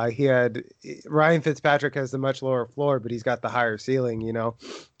 Ryan Fitzpatrick has the much lower floor, but he's got the higher ceiling, He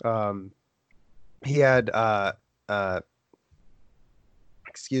had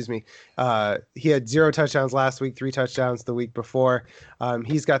he had 0 touchdowns last week, 3 touchdowns the week before.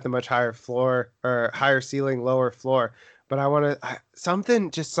 He's got the much higher floor, or higher ceiling, lower floor. But I want to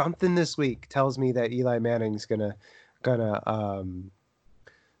something this week tells me that Eli Manning's gonna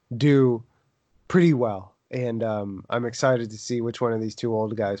do pretty well, and I'm excited to see which one of these two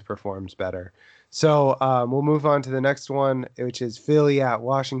old guys performs better. So we'll move on to the next one, which is Philly at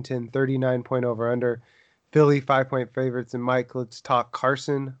Washington, 39-point over/under. Philly 5-point favorites. And Mike, let's talk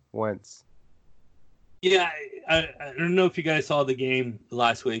Carson Wentz. Yeah, I don't know if you guys saw the game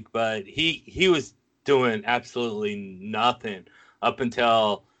last week, but he was doing absolutely nothing up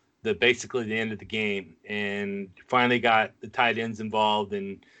until basically the end of the game, and finally got the tight ends involved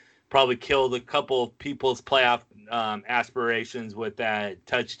and probably killed a couple of people's playoff aspirations with that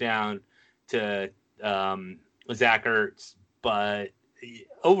touchdown to Zach Ertz. But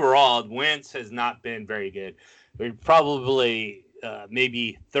overall, Wentz has not been very good. We're probably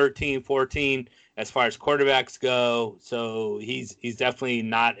maybe 13, 14 as far as quarterbacks go. So he's definitely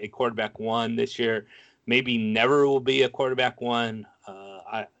not a quarterback one this year. Maybe never will be a quarterback one.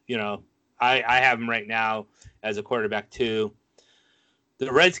 I have him right now as a quarterback 2.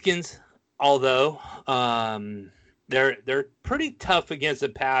 The Redskins, although they're pretty tough against the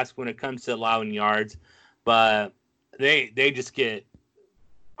pass when it comes to allowing yards, but they just get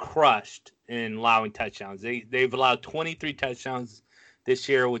crushed in allowing touchdowns. They've allowed 23 touchdowns this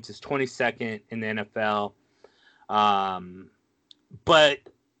year, which is 22nd in the NFL. But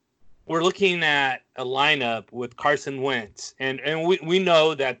we're looking at a lineup with Carson Wentz, and we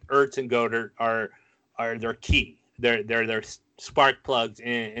know that Ertz and Goddard are their key. They're their spark plugs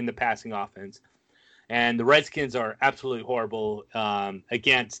in the passing offense. And the Redskins are absolutely horrible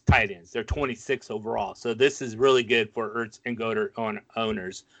against tight ends. They're 26 overall. So this is really good for Ertz and Goddard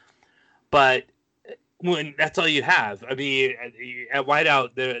owners. But when that's all you have, I mean, at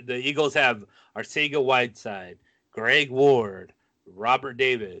wideout, the Eagles have Arcega-Whiteside, Greg Ward, Robert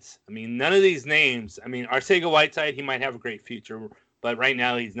Davis. I mean, none of these names. I mean, Arcega-Whiteside, he might have a great future, but right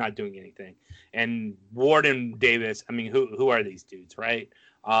now he's not doing anything. And Ward and Davis, I mean, who are these dudes, right?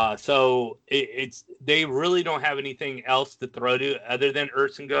 So they really don't have anything else to throw to other than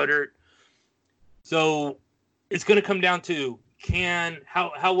Ertz and Goddard. So it's going to come down to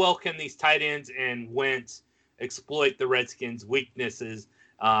how well can these tight ends and Wentz exploit the Redskins' weaknesses,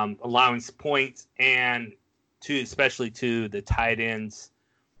 allowing points and especially to the tight ends.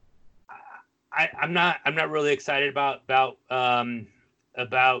 I'm not really excited about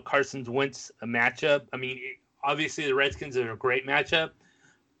Carson Wentz matchup. I mean, obviously the Redskins are a great matchup.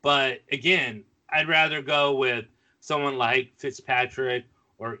 But again, I'd rather go with someone like Fitzpatrick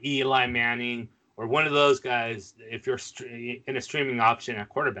or Eli Manning or one of those guys if you're in a streaming option at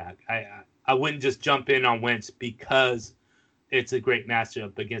quarterback. I wouldn't just jump in on Wentz because it's a great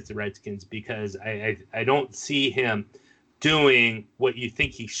matchup against the Redskins, because I don't see him doing what you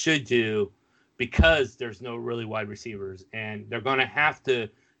think he should do because there's no really wide receivers. And they're going to have to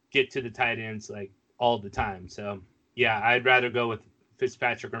get to the tight ends like all the time. So, yeah, I'd rather go with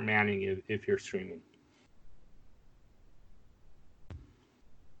Fitzpatrick or Manning if you're streaming.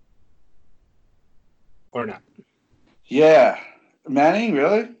 Or not. Yeah. Manning,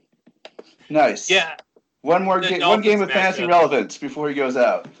 really? Nice. Yeah. One game of fantasy relevance before he goes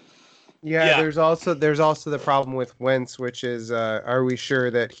out. Yeah, there's also the problem with Wentz, which is are we sure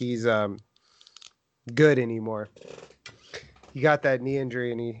that he's good anymore? He got that knee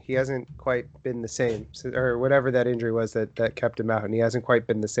injury, and he hasn't quite been the same, or whatever that injury was that kept him out, and he hasn't quite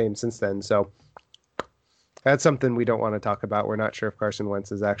been the same since then. So that's something we don't want to talk about. We're not sure if Carson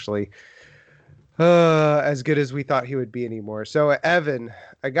Wentz is actually as good as we thought he would be anymore. So Evan,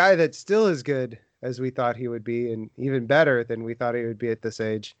 a guy that's still as good as we thought he would be, and even better than we thought he would be at this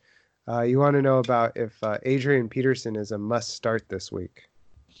age. You want to know about if Adrian Peterson is a must start this week?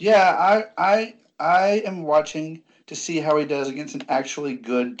 Yeah, I am watching to see how he does against an actually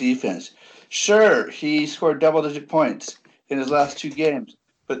good defense. Sure, he scored double-digit points in his last two games,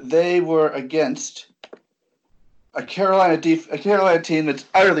 but they were against a Carolina team that's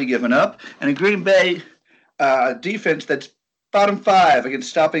utterly given up, and a Green Bay defense that's bottom 5 against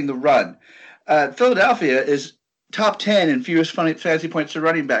stopping the run. Philadelphia is top 10 in fewest fantasy points to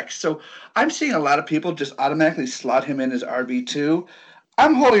running backs. So I'm seeing a lot of people just automatically slot him in as RB2.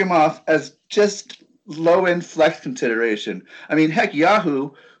 I'm holding him off as just low-end flex consideration. I mean, heck,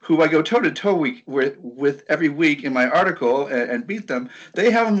 Yahoo, who I go toe-to-toe with every week in my article and beat them, they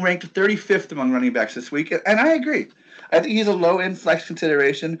have him ranked 35th among running backs this week, and I agree. I think he's a low-end flex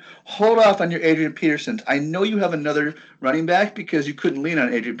consideration. Hold off on your Adrian Petersons. I know you have another running back because you couldn't lean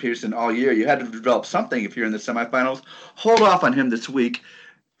on Adrian Peterson all year. You had to develop something if you're in the semifinals. Hold off on him this week.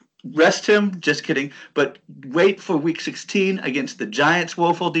 Rest him, just kidding, but wait for week 16 against the Giants'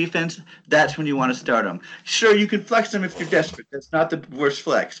 woeful defense. That's when you want to start him. Sure, you can flex him if you're desperate. That's not the worst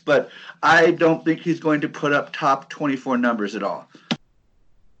flex, but I don't think he's going to put up top 24 numbers at all.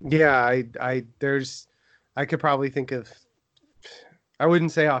 Yeah, I could probably think of, I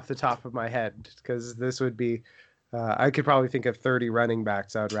wouldn't say off the top of my head, because this would be, I could probably think of 30 running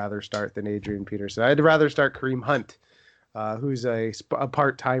backs I would rather start than Adrian Peterson. I'd rather start Kareem Hunt, who's a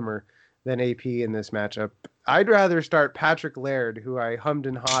part-timer, than AP in this matchup. I'd rather start Patrick Laird, who I hummed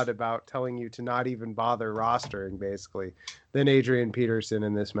and hawed about telling you to not even bother rostering, basically, than Adrian Peterson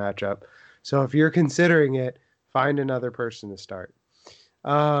in this matchup. So if you're considering it, find another person to start.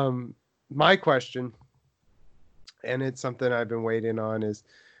 My question, and it's something I've been waiting on, is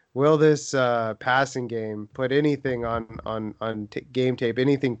will this passing game put anything on game tape,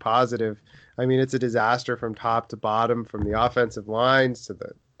 anything positive? I mean, it's a disaster from top to bottom, from the offensive lines to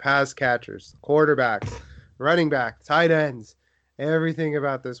the pass catchers, quarterbacks, running back, tight ends. Everything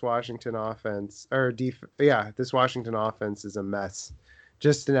about this Washington offense, this Washington offense is a mess,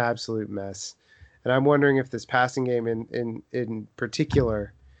 just an absolute mess. And I'm wondering if this passing game in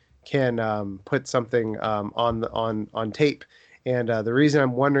particular can put something on tape. And the reason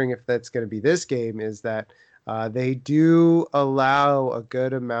I'm wondering if that's going to be this game is that they do allow a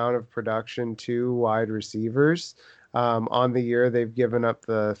good amount of production to wide receivers. On the year, they've given up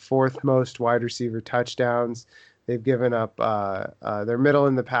the 4th most wide receiver touchdowns, They've given up. They're middle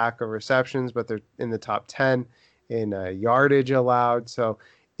in the pack of receptions, but they're in the top 10 in yardage allowed. So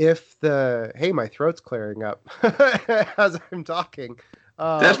hey, my throat's clearing up as I'm talking.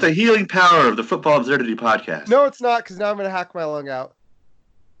 That's the healing power of the Football Absurdity podcast. No, it's not, because now I'm going to hack my lung out.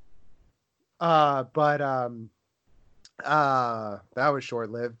 That was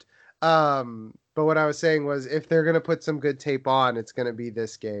short-lived. But what I was saying was, if they're going to put some good tape on, it's going to be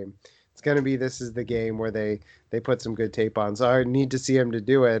this game. It's going to be, this is the game where they put some good tape on. So I need to see him to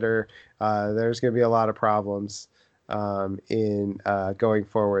do it, or there's going to be a lot of problems in going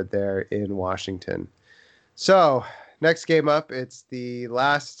forward there in Washington. So next game up, it's the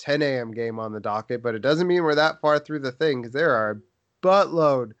last 10 a.m. game on the docket, but it doesn't mean we're that far through the thing, because there are a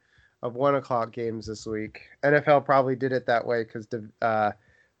buttload of 1 o'clock games this week. NFL probably did it that way because the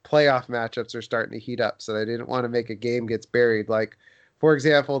playoff matchups are starting to heat up, so they didn't want to make a game gets buried. Like, for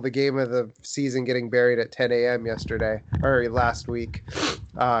example, the game of the season getting buried at 10 a.m. last week.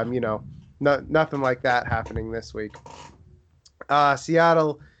 Nothing like that happening this week.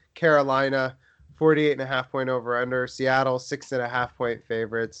 Seattle, Carolina, 48.5 point over under. Seattle, 6.5 point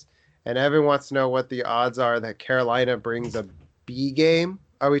favorites. And Evan wants to know what the odds are that Carolina brings a B game.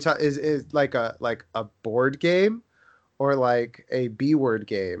 Are we talking is like a board game or like a B word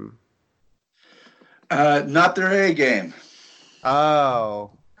game? Not their A game.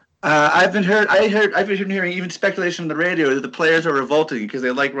 Oh. I've been hearing even speculation on the radio that the players are revolting because they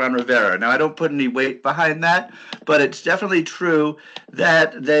like Ron Rivera. Now, I don't put any weight behind that, but it's definitely true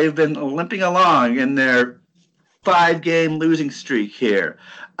that they've been limping along in their 5-game losing streak here.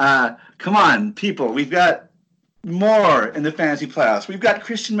 Come on, people. We've got more in the fantasy playoffs. We've got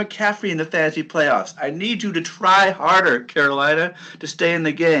Christian McCaffrey in the fantasy playoffs. I need you to try harder, Carolina, to stay in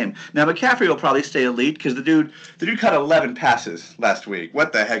the game. Now, McCaffrey will probably stay elite because the dude caught 11 passes last week.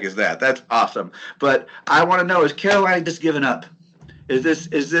 What the heck is that? That's awesome. But I want to know, is Carolina just giving up? Is this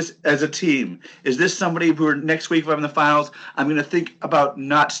as a team? Is this somebody who next week if I'm in the finals, I'm going to think about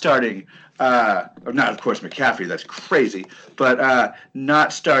not starting, or not, of course, McCaffrey. That's crazy. But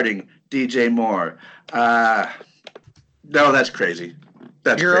not starting DJ Moore. No, that's crazy.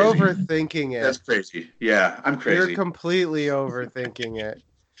 You're crazy. Overthinking it. That's crazy. Yeah, I'm crazy. You're completely overthinking it.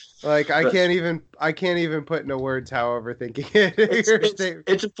 Like, I can't even put into words how overthinking it is.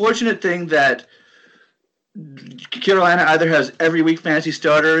 It's a fortunate thing that Carolina either has every week fantasy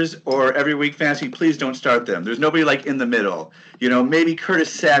starters or every week fantasy please don't start them. There's nobody like in the middle. Maybe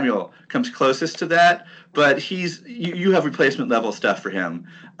Curtis Samuel comes closest to that, but you have replacement level stuff for him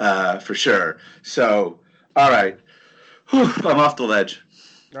for sure. So, all right. Whew, I'm off the ledge.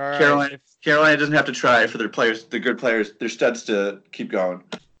 All right. Carolina doesn't have to try for their players, the good players, their studs to keep going.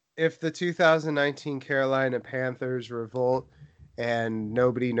 If the 2019 Carolina Panthers revolt and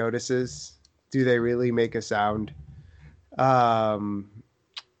nobody notices, do they really make a sound?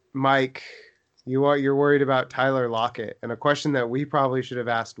 Mike, you're worried about Tyler Lockett, and a question that we probably should have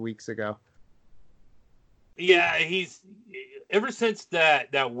asked weeks ago. Yeah, he's ever since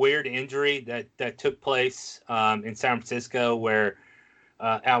that weird injury that took place in San Francisco, where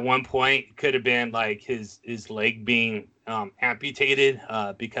at one point could have been like his leg being amputated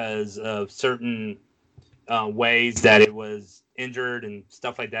because of certain ways that it was injured and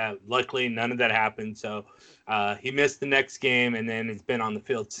stuff like that. Luckily, none of that happened. So he missed the next game and then has been on the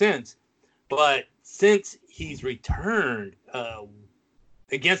field since. But since he's returned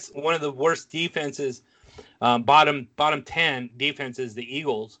against one of the worst defenses, bottom 10 defenses, the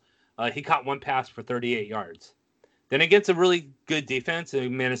Eagles, he caught one pass for 38 yards. Then against a really good defense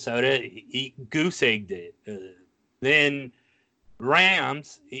in Minnesota, he goose-egged it. Then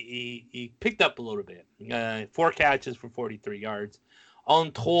Rams, he picked up a little bit. 4 catches for 43 yards. All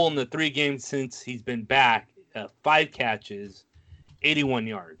in total in the 3 games since he's been back, 5 catches, 81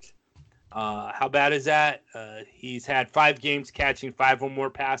 yards. How bad is that? He's had 5 games catching 5 or more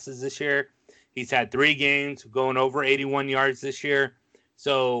passes this year. He's had 3 games going over 81 yards this year.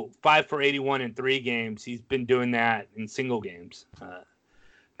 So 5 for 81 in 3 games. He's been doing that in single games.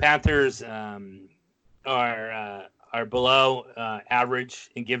 Panthers are below average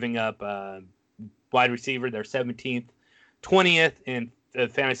in giving up wide receiver. They're 17th, 20th in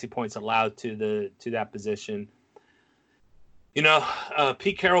fantasy points allowed to that position.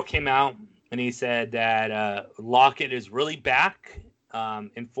 Pete Carroll came out and he said that Lockett is really back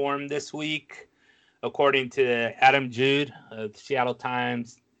in form this week. According to Adam Jude of the Seattle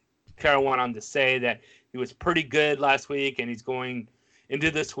Times, Carroll went on to say that he was pretty good last week and he's going into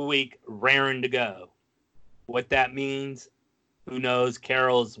this week raring to go. What that means, who knows?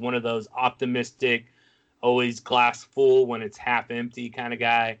 Carroll's one of those optimistic, always glass full when it's half empty kind of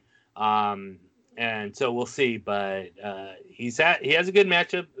guy. And and so we'll see. But he has a good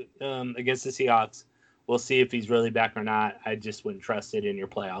matchup against the Seahawks. We'll see if he's really back or not. I just wouldn't trust it in your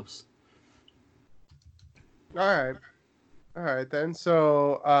playoffs. All right then.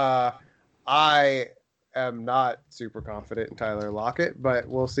 So I am not super confident in Tyler Lockett, but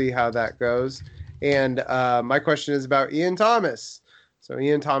we'll see how that goes. And my question is about Ian Thomas. So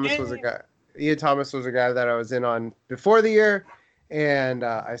Ian Thomas was a guy that I was in on before the year, and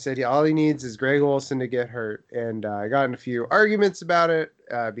I said, yeah, all he needs is Greg Olsen to get hurt. And I got in a few arguments about it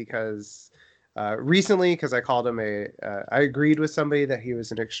because recently, because I called him I agreed with somebody that he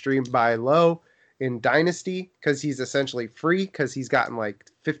was an extreme buy low in Dynasty because he's essentially free because he's gotten like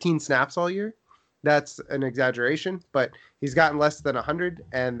 15 snaps all year. That's an exaggeration, but he's gotten less than 100,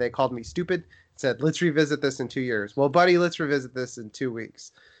 and they called me stupid. Said, let's revisit this in 2 years. Well, buddy, let's revisit this in 2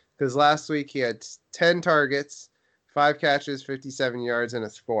 weeks. Because last week he had 10 targets, 5 catches, 57 yards, and a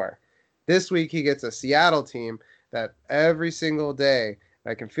score. This week he gets a Seattle team that every single day,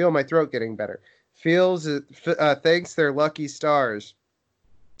 I can feel my throat getting better, thanks their lucky stars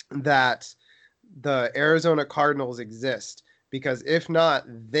that the Arizona Cardinals exist. Because if not,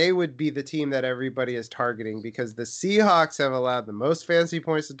 they would be the team that everybody is targeting because the Seahawks have allowed the most fantasy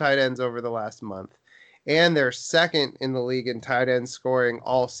points to tight ends over the last month. And they're second in the league in tight end scoring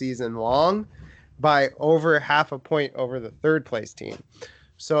all season long by over half a point over the third place team.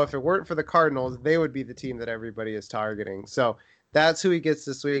 So if it weren't for the Cardinals, they would be the team that everybody is targeting. So that's who he gets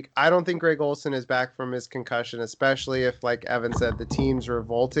this week. I don't think Greg Olsen is back from his concussion, especially if, like Evan said, the team's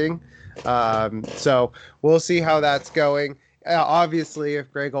revolting. So we'll see how that's going. Obviously,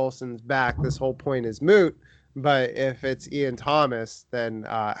 if Greg Olsen's back, this whole point is moot. But if it's Ian Thomas, then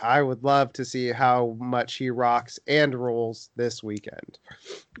I would love to see how much he rocks and rolls this weekend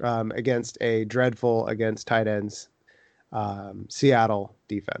against a dreadful against tight ends Seattle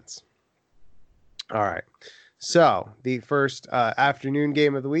defense. All right. So the first afternoon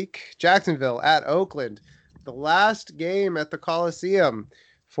game of the week, Jacksonville at Oakland. The last game at the Coliseum.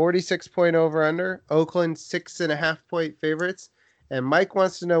 46-point over-under. Oakland 6.5-point favorites. And Mike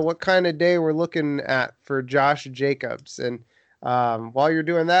wants to know what kind of day we're looking at for Josh Jacobs. And while you're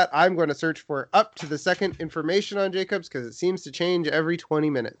doing that, I'm going to search for up to the second information on Jacobs because it seems to change every 20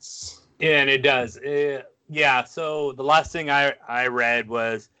 minutes. Yeah, and it does. Yeah, so the last thing I read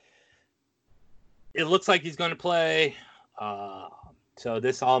was it looks like he's going to play. So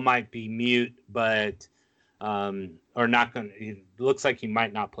this all might be mute, but or not going to. It looks like he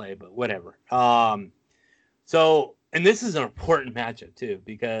might not play, but whatever. So, and this is an important matchup too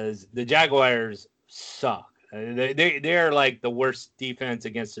because the Jaguars suck. They're like the worst defense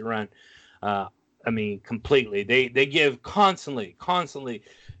against the run. I mean, completely. They give constantly.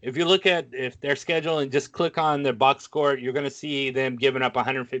 If you look at their schedule and just click on their box score, you're going to see them giving up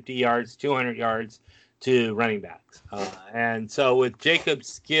 150 yards, 200 yards to running backs. And so with Jacob's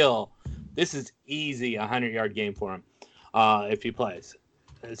skill, this is easy 100-yard game for him if he plays.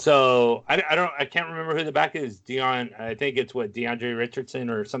 So I can't remember who the back is. I think it's DeAndre Richardson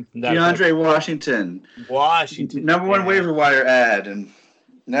or something. DeAndre Washington. Number one waiver wire ad, and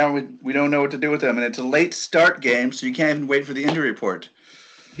now we don't know what to do with him. And it's a late start game, so you can't even wait for the injury report.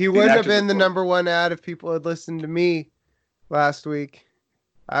 He wouldn't have been the number one ad if people had listened to me last week.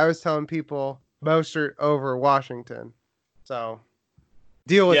 I was telling people Mostert over Washington. So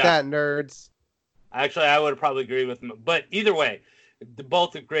deal with that, nerds. Actually, I would probably agree with him. But either way,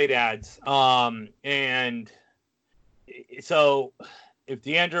 both are great ads. And so if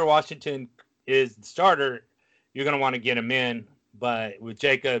DeAndre Washington is the starter, you're going to want to get him in. But with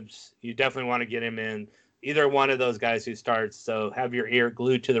Jacobs, you definitely want to get him in. Either one of those guys who starts. So have your ear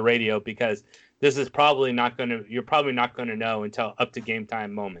glued to the radio because this is probably not going to – you're probably not going to know until up to game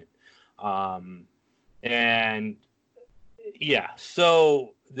time moment. And, yeah,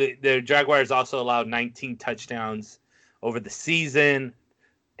 so the Jaguars also allowed 19 touchdowns over the season.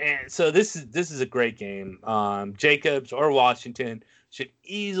 And so this is a great game. Jacobs or Washington should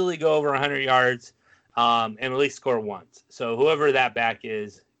easily go over 100 yards and at least score once. So whoever that back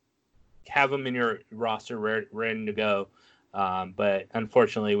is, have them in your roster ready to go. But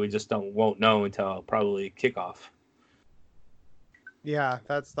unfortunately, we just won't know until probably kickoff. Yeah,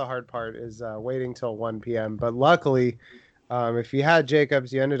 that's the hard part is waiting till 1 p.m. But luckily, if you had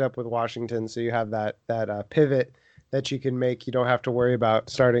Jacobs, you ended up with Washington, so you have that pivot that you can make. You don't have to worry about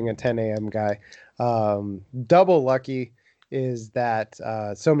starting a 10 a.m. guy. Double lucky is that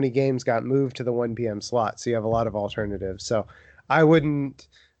so many games got moved to the 1 p.m. slot, so you have a lot of alternatives. So I wouldn't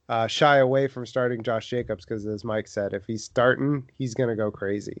shy away from starting Josh Jacobs because, as Mike said, if he's starting, he's going to go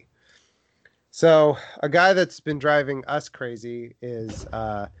crazy. So a guy that's been driving us crazy is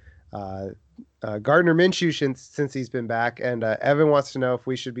Gardner Minshew since he's been back, and Evan wants to know if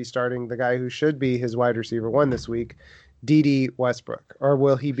we should be starting the guy who should be his wide receiver one this week, D.D. Westbrook, or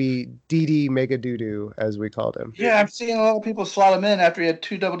will he be D.D. Mega Doo-Doo, as we called him? Yeah, I'm seeing a lot of people slot him in after he had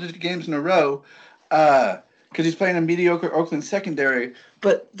 2 double-digit games in a row because he's playing a mediocre Oakland secondary.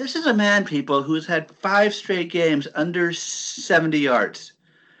 But this is a man, people, who's had 5 straight games under 70 yards.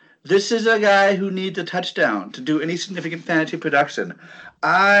 This is a guy who needs a touchdown to do any significant fantasy production.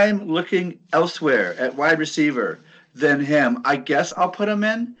 I'm looking elsewhere at wide receiver than him. I guess I'll put him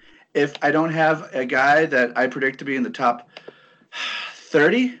in if I don't have a guy that I predict to be in the top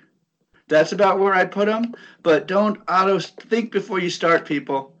 30. That's about where I put him. But don't think before you start,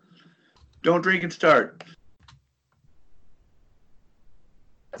 people. Don't drink and start.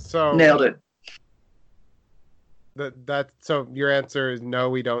 So nailed it. So your answer is no,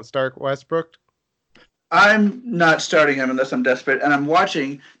 we don't start Westbrook? I'm not starting him unless I'm desperate, and I'm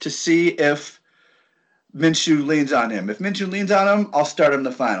watching to see if Minshew leans on him. If Minshew leans on him, I'll start him in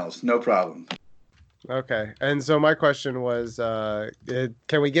the finals. No problem. Okay. And so my question was,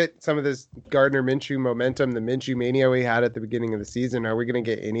 can we get some of this Gardner Minshew momentum, the Minshew mania we had at the beginning of the season? Are we going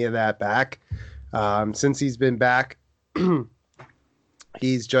to get any of that back? Since he's been back,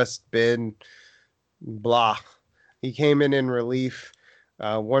 he's just been blah. He came in relief,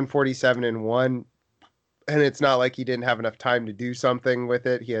 147-1, and it's not like he didn't have enough time to do something with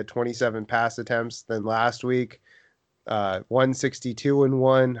it. He had 27 pass attempts. Then last week,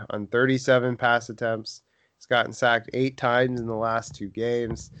 162-1 on 37 pass attempts. He's gotten sacked 8 times in the last 2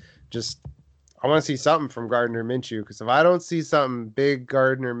 games. I want to see something from Gardner Minshew, because if I don't see something big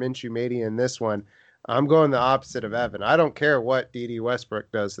Gardner Minshew mania in this one, I'm going the opposite of Evan. I don't care what D.D.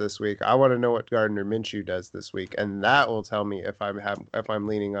 Westbrook does this week. I want to know what Gardner Minshew does this week, and that will tell me if I'm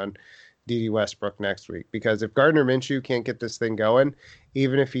leaning on D.D. Westbrook next week. Because if Gardner Minshew can't get this thing going,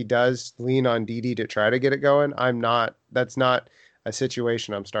 even if he does lean on D.D. to try to get it going, that's not a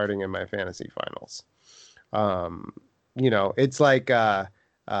situation I'm starting in my fantasy finals. It's like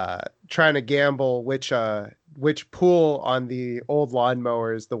trying to gamble which pool on the old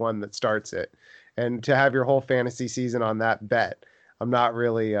lawnmower is the one that starts it. And to have your whole fantasy season on that bet, I'm not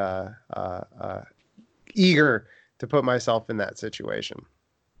really eager to put myself in that situation.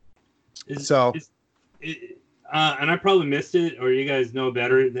 And I probably missed it, or you guys know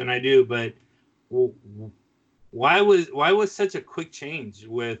better than I do, but why was such a quick change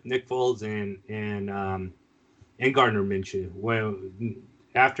with Nick Foles and Gardner Minshew? Well,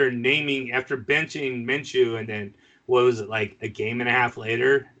 after benching Minshew, and then what was it, like a game and a half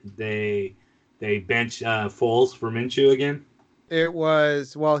later, they bench Foles for Minshew again? It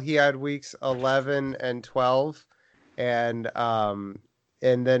was, he had weeks 11 and 12, and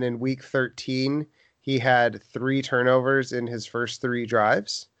then in week 13, he had 3 turnovers in his first 3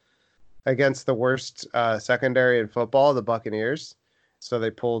 drives against the worst secondary in football, the Buccaneers. So they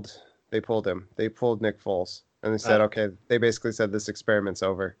pulled him. They pulled Nick Foles, and they said, okay, they basically said this experiment's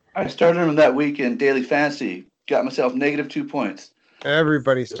over. I started him that week in daily fantasy. Got myself negative 2 points.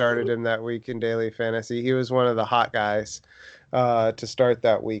 Everybody started him that week in daily fantasy. He was one of the hot guys to start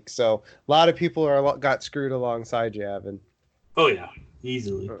that week. So a lot of people got screwed alongside you, Evan. Oh, yeah.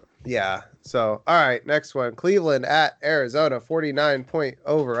 Easily. Yeah. So, all right, next one. Cleveland at Arizona, 49-point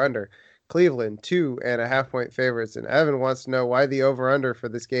over-under. Cleveland, 2.5-point favorites. And Evan wants to know why the over-under for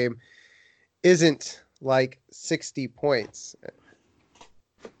this game isn't like 60 points.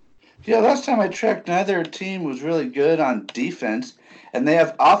 Yeah, last time I checked, neither team was really good on defense, and they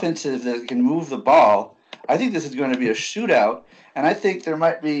have offenses that can move the ball. I think this is going to be a shootout, and I think there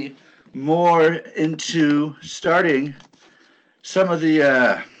might be more into starting some of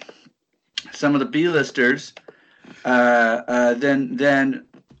the B-listers than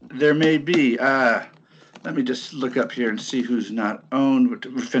there may be. Let me just look up here and see who's not owned.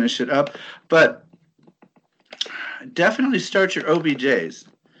 We'll finish it up, but definitely start your OBJs.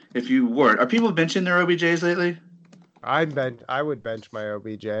 If you weren't, are people benching their OBJs lately? I would bench my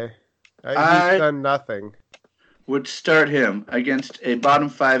OBJ. He's done nothing. Would start him against a bottom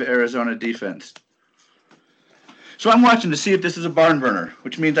 5 Arizona defense. So I'm watching to see if this is a barn burner,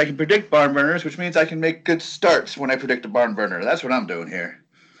 which means I can predict barn burners, which means I can make good starts when I predict a barn burner. That's what I'm doing here.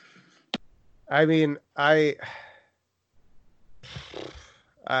 I mean, I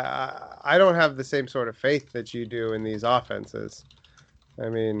don't have the same sort of faith that you do in these offenses. I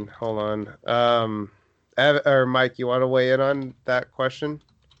mean, hold on. Mike, you want to weigh in on that question?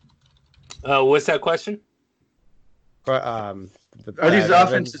 What's that question? Are these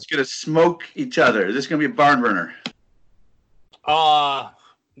offenses going to smoke each other? Is this going to be a barn burner?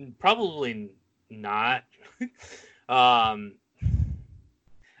 Probably not. I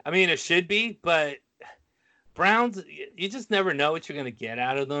I mean, it should be, but Browns, you just never know what you're going to get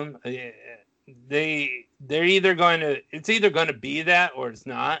out of them. They're either it's either going to be that or it's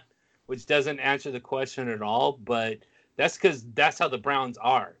not, which doesn't answer the question at all. But that's because that's how the Browns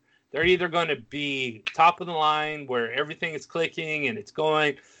are. They're either going to be top of the line where everything is clicking and it's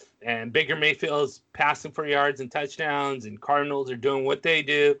going, and Baker Mayfield's passing for yards and touchdowns, and Cardinals are doing what they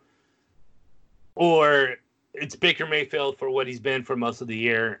do, or it's Baker Mayfield for what he's been for most of the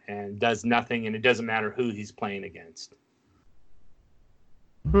year and does nothing, and it doesn't matter who he's playing against.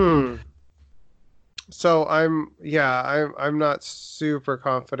 So I'm not super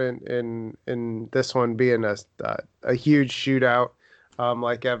confident in this one being a huge shootout,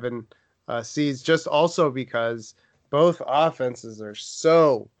 like Evan sees. Just also because both offenses are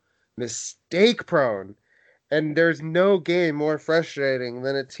so mistake prone. And there's no game more frustrating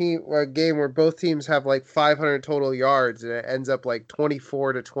than a game where both teams have like 500 total yards and it ends up like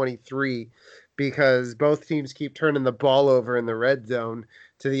 24-23 because both teams keep turning the ball over in the red zone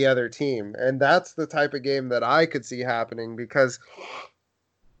to the other team. And that's the type of game that I could see happening because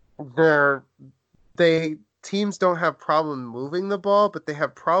teams don't have problem moving the ball, but they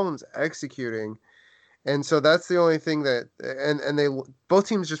have problems executing. And so that's the only thing that and they both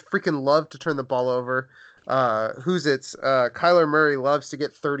teams just freaking love to turn the ball over. Kyler Murray loves to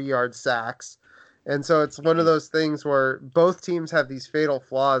get 30-yard sacks. And so it's one of those things where both teams have these fatal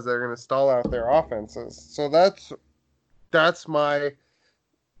flaws that are going to stall out their offenses. So that's my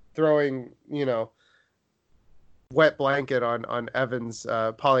throwing, wet blanket on Evan's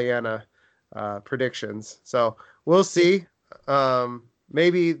Pollyanna predictions. So we'll see.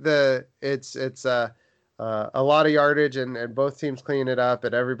 Maybe it's a lot of yardage and both teams clean it up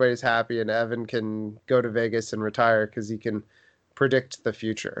and everybody's happy and Evan can go to Vegas and retire because he can predict the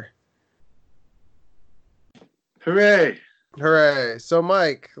future. Hooray! Hooray. So,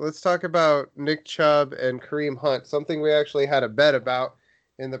 Mike, let's talk about Nick Chubb and Kareem Hunt, something we actually had a bet about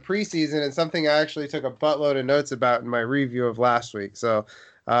in the preseason and something I actually took a buttload of notes about in my review of last week. So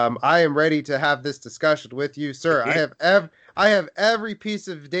I am ready to have this discussion with you, sir. I have every piece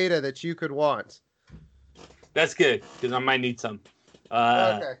of data that you could want. That's good because I might need some.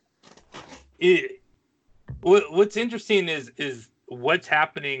 Okay. What's interesting is what's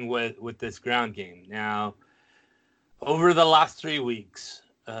happening with this ground game now. Over the last 3 weeks,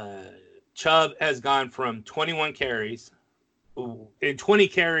 Chubb has gone from 21 carries and 20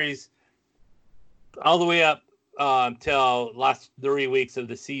 carries all the way up till last 3 weeks of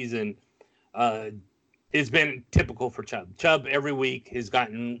the season. It's been typical for Chubb. Chubb every week has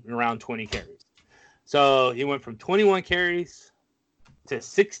gotten around 20 carries. So he went from 21 carries to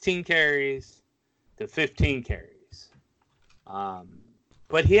 16 carries to 15 carries.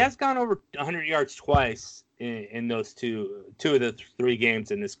 But he has gone over 100 yards twice in those two of the 3 games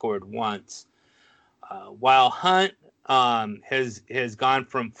and has scored once. While Hunt has gone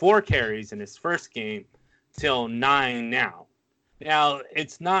from 4 carries in his first game till 9 now. Now,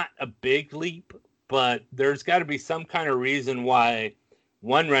 it's not a big leap, but there's got to be some kind of reason why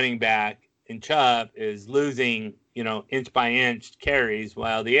one running back in Chubb is losing, inch by inch carries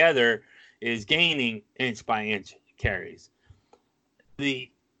while the other is gaining inch by inch carries.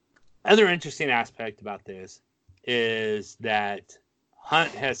 The other interesting aspect about this is that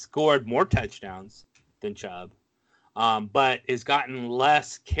Hunt has scored more touchdowns than Chubb, but has gotten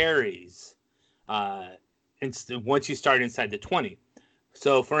less carries once you start inside the 20.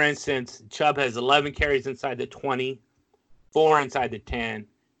 So, for instance, Chubb has 11 carries inside the 20, 4 inside the 10,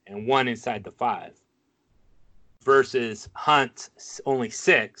 and 1 inside the 5. Versus Hunt's only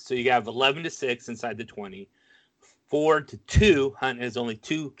 6. So you have 11 to 6 inside the 20. 4 to 2, Hunt has only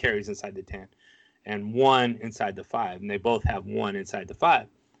 2 carries inside the 10. And 1 inside the 5. And they both have 1 inside the 5. It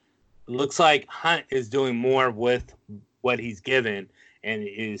looks like Hunt is doing more with what he's given and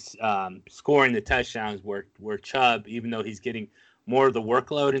is scoring the touchdowns where Chubb, even though he's getting more of the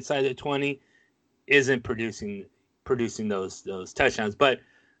workload inside the 20, isn't producing those touchdowns. But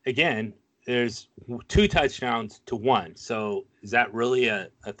again, there's 2 touchdowns to 1. So is that really a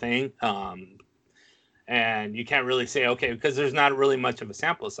thing? And you can't really say, okay, because there's not really much of a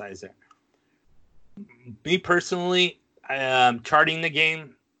sample size there. Me personally, charting the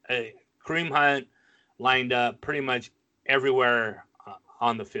game, Kareem Hunt lined up pretty much everywhere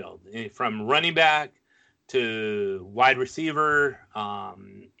on the field, from running back to wide receiver.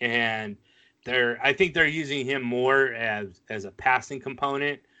 And I think they're using him more as a passing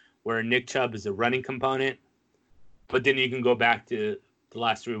component, where Nick Chubb is a running component. But then you can go back to the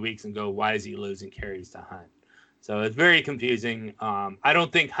last 3 weeks and go, why is he losing carries to Hunt? So it's very confusing. I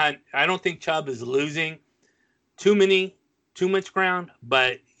don't think Chubb is losing too many too much ground,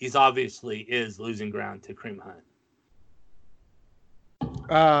 but he's obviously is losing ground to Kareem Hunt.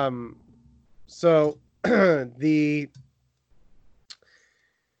 So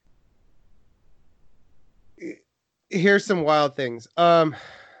here's some wild things.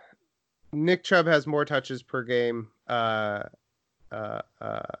 Nick Chubb has more touches per game. I'm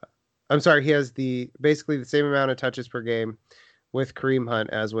sorry, he has basically the same amount of touches per game with Kareem Hunt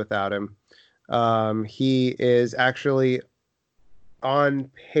as without him. He is actually on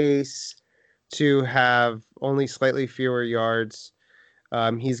pace to have only slightly fewer yards.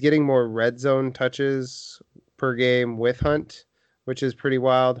 He's getting more red zone touches per game with Hunt, which is pretty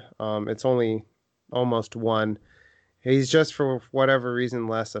wild. It's only almost one. He's just, for whatever reason,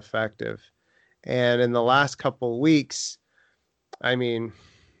 less effective. And in the last couple weeks, I mean,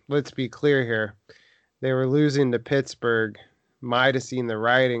 let's be clear here. They were losing to Pittsburgh. Might have seen the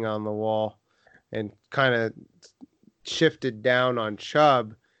writing on the wall and kind of shifted down on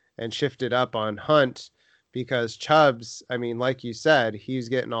Chubb and shifted up on Hunt, because Chubb's, I mean, like you said, he's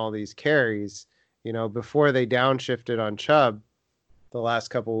getting all these carries. You know, before they downshifted on Chubb the last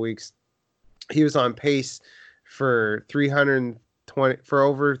couple of weeks, he was on pace for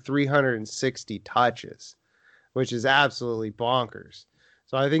over 360 touches, which is absolutely bonkers.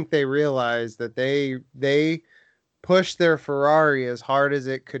 So I think they realized that they pushed their Ferrari as hard as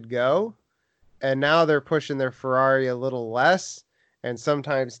it could go, and now they're pushing their Ferrari a little less, and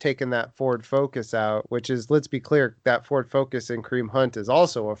sometimes taking that Ford Focus out, which is, let's be clear, that Ford Focus in Kareem Hunt is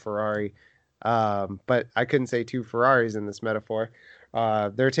also a Ferrari, but I couldn't say two Ferraris in this metaphor.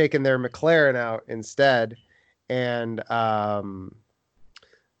 They're taking their McLaren out instead, and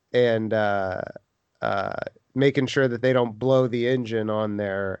making sure that they don't blow the engine on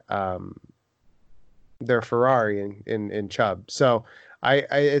their Ferrari in Chubb. So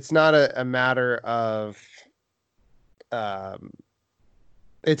it's not a matter of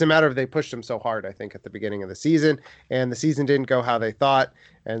it's a matter of they pushed him so hard, I think, at the beginning of the season, and the season didn't go how they thought.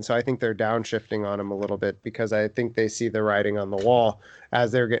 And so I think they're downshifting on him a little bit, because I think they see the writing on the wall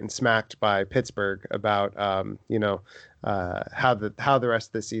as they're getting smacked by Pittsburgh about, how the rest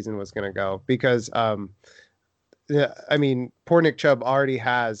of the season was going to go. Because, I mean, poor Nick Chubb already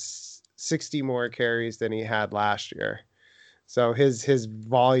has 60 more carries than he had last year. So his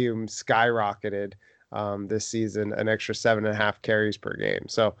volume skyrocketed this season, an extra 7.5 carries per game.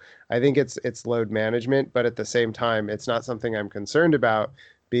 So I think it's load management, but at the same time, it's not something I'm concerned about,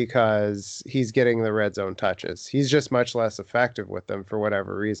 because he's getting the red zone touches. He's just much less effective with them for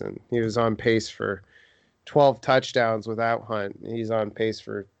whatever reason. He was on pace for 12 touchdowns without Hunt. He's on pace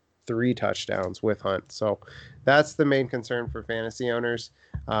for 3 touchdowns with Hunt. So that's the main concern for fantasy owners.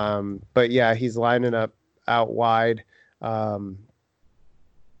 But yeah, he's lining up out wide.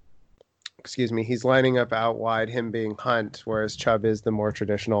 He's lining up out wide, him being Hunt, whereas Chubb is the more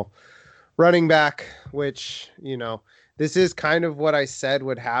traditional running back, which, this is kind of what I said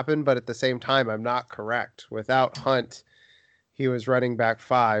would happen, but at the same time, I'm not correct. Without Hunt, he was running back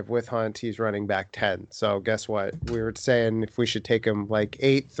 5. With Hunt, he's running back 10. So guess what? We were saying if we should take him like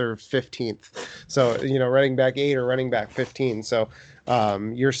 8th or 15th. So, running back 8 or running back 15. So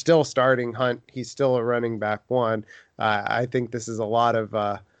you're still starting Hunt. He's still a running back 1. I think this is a lot of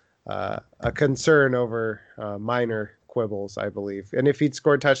a concern over minor quibbles, I believe. And if he'd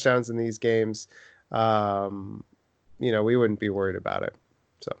scored touchdowns in these games, we wouldn't be worried about it.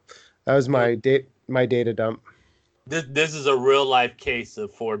 So that was my data dump. This is a real life case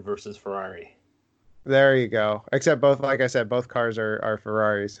of Ford versus Ferrari. There you go. Except both, like I said, both cars are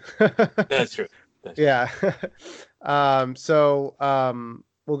Ferraris. That's true. Yeah. So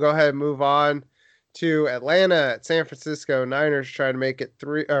we'll go ahead and move on to Atlanta at San Francisco. Niners trying to make it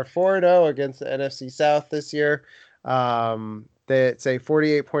 4-0 against the NFC South this year. It's a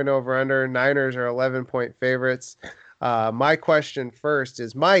 48-point over-under. Niners are 11-point favorites. My question first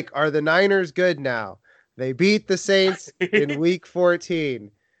is, Mike, are the Niners good now? They beat the Saints in Week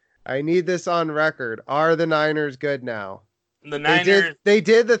 14. I need this on record. Are the Niners good now? The Niners. They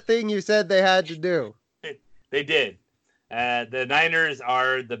did the thing you said they had to do. They did. The Niners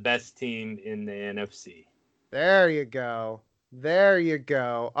are the best team in the NFC. There you go.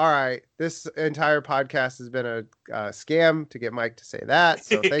 All right. This entire podcast has been a scam to get Mike to say that.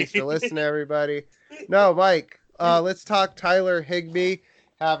 So thanks for listening, everybody. No, Mike, let's talk Tyler Higbee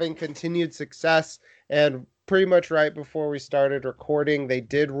having continued success. And pretty much right before we started recording, they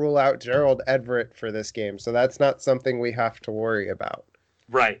did rule out Gerald Everett for this game. So that's not something we have to worry about.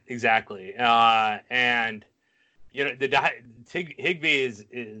 Right, exactly. And Higbee is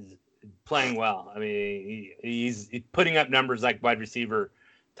playing well. I mean, he's putting up numbers like wide receiver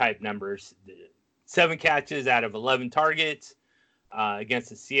type numbers. 7 catches out of 11 targets against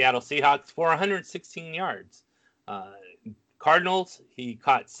the Seattle Seahawks for 116 yards. Cardinals, he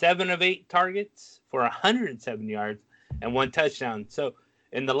caught 7 of 8 targets for 107 yards and 1 touchdown. So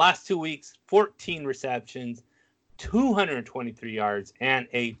in the last 2 weeks, 14 receptions, 223 yards, and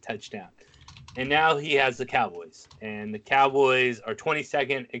a touchdown. And now he has the Cowboys. And the Cowboys are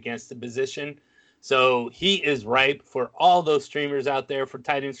 22nd against the position. So he is ripe for all those streamers out there, for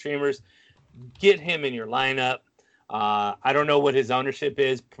tight end streamers. Get him in your lineup. I don't know what his ownership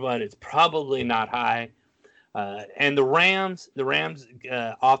is, but it's probably not high. And the Rams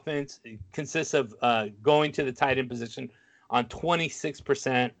offense consists of going to the tight end position on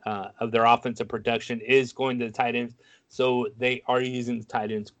 26% of their offensive production is going to the tight ends. So they are using the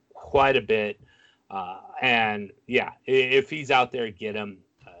tight ends quite a bit. And yeah, if he's out there, get him,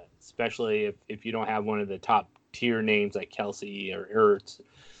 especially if you don't have one of the top tier names like Kelsey or Ertz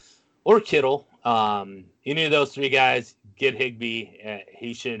or Kittle. Any of those 3 guys, get Higbee.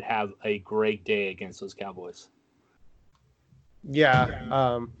 He should have a great day against those Cowboys.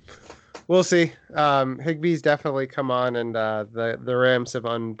 Yeah, we'll see. Higbee's definitely come on, and the Rams have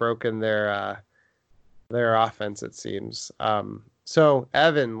unbroken their offense, it seems. So,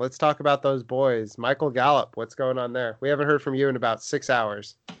 Evan, let's talk about those boys. Michael Gallup, what's going on there? We haven't heard from you in about 6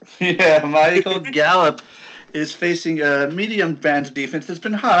 hours. Yeah, Michael Gallup is facing a medium Vans defense that's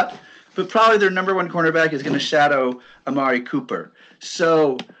been hot, but probably their number 1 cornerback is going to shadow Amari Cooper.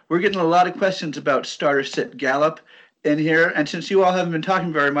 So we're getting a lot of questions about starter sit Gallup in here. And since you all haven't been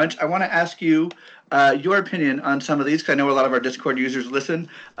talking very much, I want to ask you your opinion on some of these, because I know a lot of our Discord users listen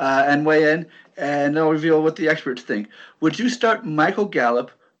and weigh in, and they'll reveal what the experts think. Would you start Michael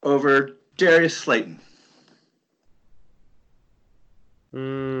Gallup over Darius Slayton?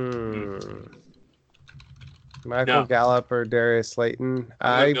 Michael Gallup or Darius Slayton?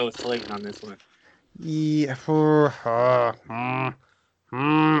 I'm going to go with Slayton on this one. Yeah,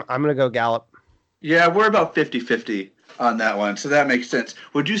 I'm going to go Gallup. Yeah, we're about 50-50 on that one, so that makes sense.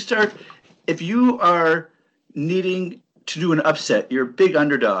 Would you start, if you are needing to do an upset, you're a big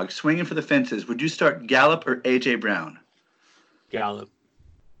underdog, swinging for the fences, would you start Gallup or A.J. Brown? Gallup.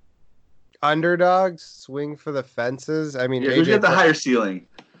 Underdogs, swing for the fences? I mean, who's got the higher ceiling?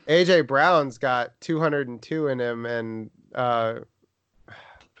 A.J. Brown's got 202 in him, and but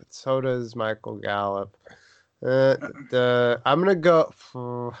so does Michael Gallup. I'm going to go...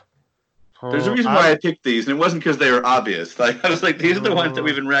 There's a reason why I picked these, and it wasn't because they were obvious. Like I was like, these are the ones that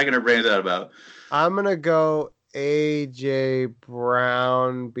we've been ragging our brains out about. I'm going to go A.J.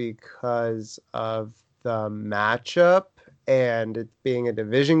 Brown because of the matchup and it being a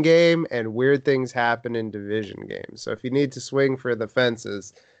division game, and weird things happen in division games. So if you need to swing for the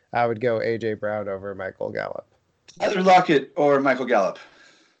fences, I would go A.J. Brown over Michael Gallup. Tyler Lockett or Michael Gallup?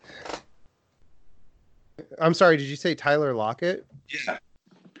 I'm sorry, did you say Tyler Lockett? Yeah.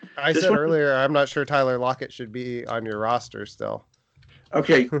 I said earlier, I'm not sure Tyler Lockett should be on your roster still.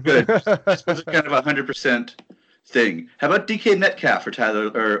 Okay, good. This was kind of a 100% thing. How about DK Metcalf for Tyler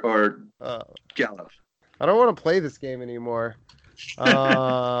or Gallup? I don't want to play this game anymore.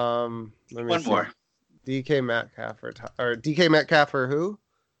 One more. DK Metcalf or DK Metcalf or who?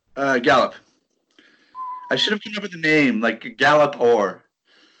 Gallup. I should have come up with a name like Gallup or.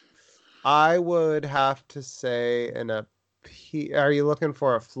 I would have to say are you looking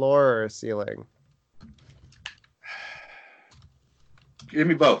for a floor or a ceiling? Give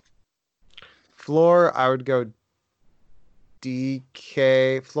me both. Floor, I would go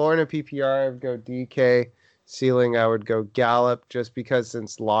DK. Floor in a PPR, I would go DK. Ceiling, I would go Gallup, just because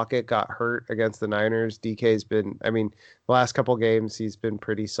since Lockett got hurt against the Niners, DK's been, the last couple games, he's been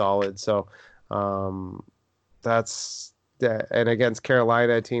pretty solid. So that's that. And against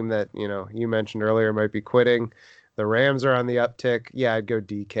Carolina, a team that, you mentioned earlier might be quitting. The Rams are on the uptick. Yeah, I'd go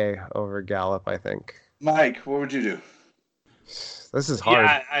DK over Gallup, I think. Mike, what would you do? This is hard.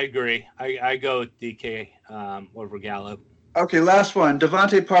 Yeah, I agree. I go with DK over Gallup. Okay, last one.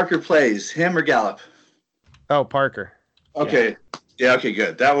 Devontae Parker plays. Him or Gallup? Oh, Parker. Okay. Yeah, okay,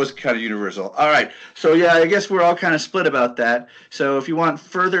 good. That was kind of universal. All right. So, yeah, I guess we're all kind of split about that. So if you want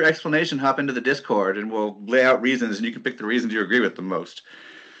further explanation, hop into the Discord, and we'll lay out reasons, and you can pick the reasons you agree with the most.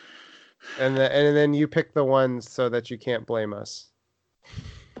 And then you pick the ones so that you can't blame us.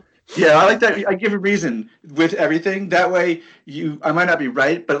 Yeah, I like that. I give a reason with everything. That way, I might not be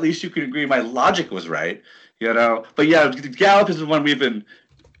right, but at least you can agree my logic was right. But yeah, Gallup is the one we've been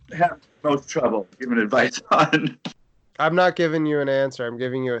having most trouble giving advice on. I'm not giving you an answer. I'm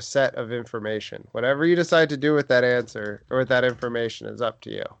giving you a set of information. Whatever you decide to do with that answer or with that information is up to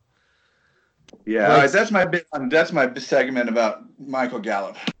you. Yeah, all right, that's my segment about Michael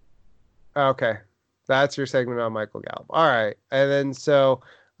Gallup. Okay. That's your segment on Michael Gallup. All right. And then so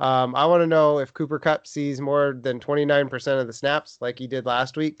I want to know if Cooper Kupp sees more than 29% of the snaps like he did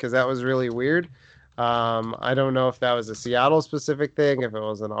last week, because that was really weird. I don't know if that was a Seattle specific thing, if it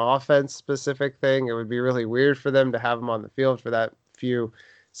was an offense specific thing. It would be really weird for them to have him on the field for that few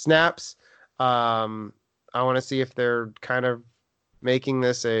snaps. I want to see if they're kind of making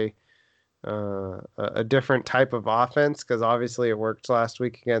this a different type of offense, because obviously it worked last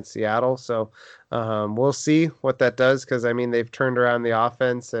week against Seattle. So we'll see what that does, because I mean they've turned around the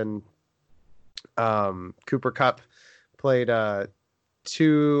offense, and Cooper Kupp played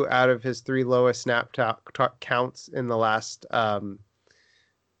 2 out of his 3 lowest snap counts in the last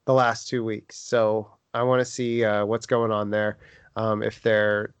 2 weeks. So I want to see what's going on there. If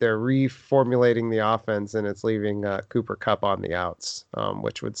they're reformulating the offense and it's leaving Cooper Kupp on the outs,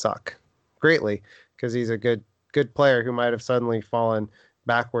 which would suck greatly, because he's a good player who might have suddenly fallen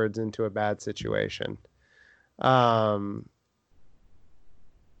backwards into a bad situation.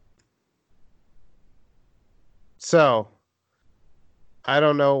 So I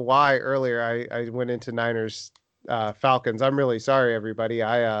don't know why earlier I went into Niners Falcons. I'm really sorry, everybody.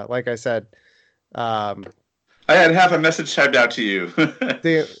 I like I said, I had half a message typed out to you.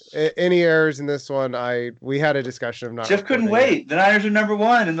 Any errors in this one, we had a discussion of not. Jeff couldn't wait. The Niners are number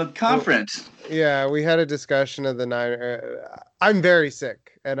 1 in the conference. Yeah, we had a discussion of the Niners. I'm very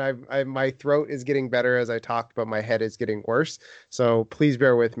sick, and my throat is getting better as I talk, but my head is getting worse. So please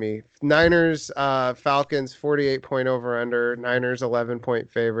bear with me. Niners, Falcons, 48-point over/under. Niners 11-point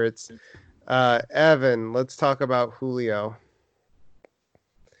favorites. Evan, let's talk about Julio.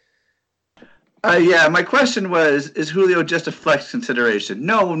 Yeah, my question was, is Julio just a flex consideration?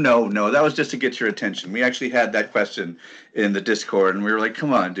 No. That was just to get your attention. We actually had that question in the Discord, and we were like,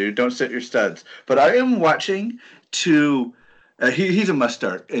 come on, dude, don't sit your studs. But I am watching to he's a must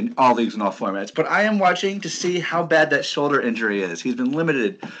start in all leagues and all formats. But I am watching to see how bad that shoulder injury is. He's been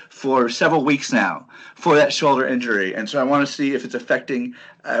limited for several weeks now for that shoulder injury, and so I want to see if it's affecting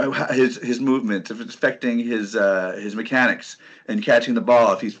his movements, if it's affecting his mechanics and catching the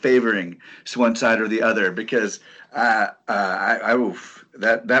ball, if he's favoring one side or the other. Because that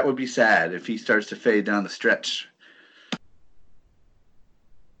would be sad if he starts to fade down the stretch.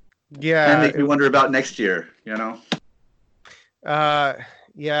 Yeah, and make me wonder about next year.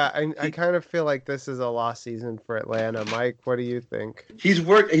 Yeah, I kind of feel like this is a lost season for Atlanta. Mike, what do you think?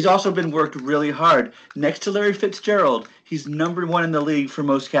 He's also been worked really hard. Next to Larry Fitzgerald, he's number 1 in the league for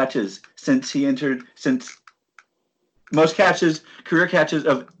most catches since most catches, career catches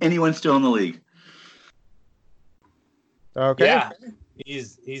of anyone still in the league. Okay. Yeah,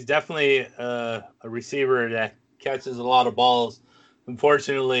 he's definitely a receiver that catches a lot of balls.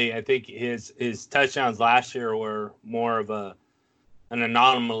 Unfortunately, I think his touchdowns last year were more of an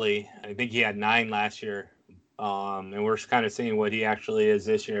anomaly. I think he had 9 last year, and we're kind of seeing what he actually is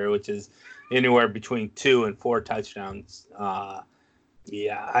this year, which is anywhere between 2 and 4 touchdowns.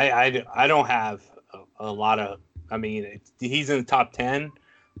 Yeah, I don't have a lot of. I mean, he's in the top 10,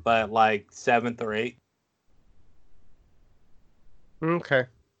 but like 7th or 8th. Okay,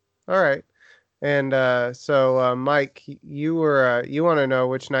 all right. And so, Mike, you want to know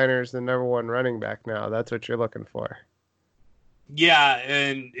which Niner is the number 1 running back now. That's what you're looking for. Yeah,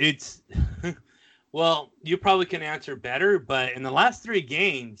 and it's well, you probably can answer better, but in the last 3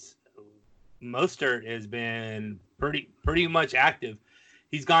 games, Mostert has been pretty much active.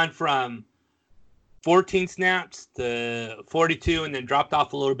 He's gone from 14 snaps to 42, and then dropped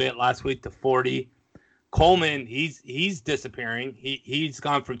off a little bit last week to 40. Coleman, he's disappearing. He's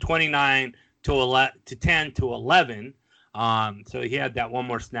gone from 29 to 10 to 11. So he had that one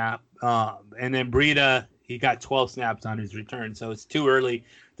more snap. And then Breida, he got 12 snaps on his return. So it's too early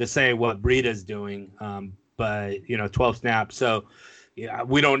to say what Breida's doing. But 12 snaps. So yeah,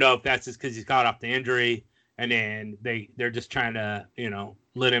 we don't know if that's just because he's got off the injury, and then they're just trying to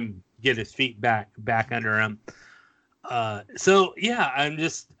let him get his feet back under him. So yeah, I'm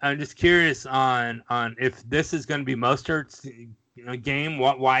just curious on if this is going to be Mostert's game.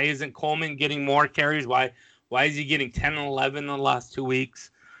 Why isn't Coleman getting more carries? Why is he getting 10 and 11 in the last 2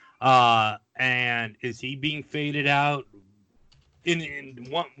 weeks? And is he being faded out? In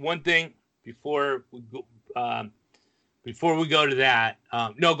one thing before we go to that,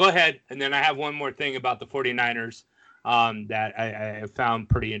 no, go ahead. And then I have one more thing about the 49ers that I found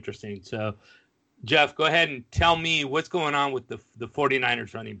pretty interesting. So, Jeff, go ahead and tell me what's going on with the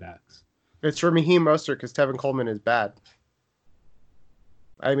 49ers running backs. It's Raheem Mostert because Tevin Coleman is bad.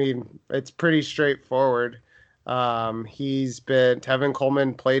 I mean, it's pretty straightforward. Tevin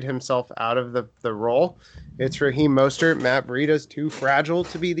Coleman played himself out of the role. It's Raheem Mostert. Matt Breida's too fragile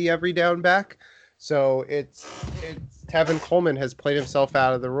to be the every down back. So it's Tevin Coleman has played himself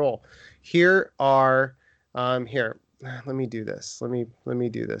out of the role. Here are here. Let me do this. Let me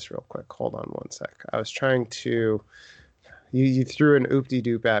do this real quick. Hold on one sec. I was trying to. You threw an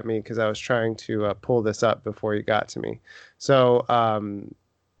oopty-doop at me because I was trying to pull this up before you got to me. So I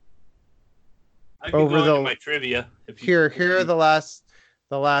can over go the into my trivia. Here are the last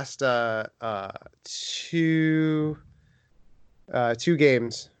two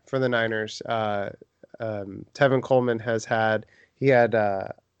games for the Niners. Tevin Coleman had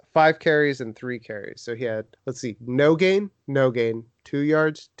 5 carries and 3 carries. So he had, let's see, no gain, 2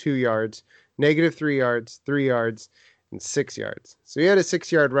 yards, 2 yards, -3 yards, 3 yards, and 6 yards. So he had a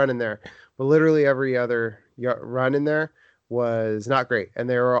 6-yard run in there, but literally every other run in there was not great. And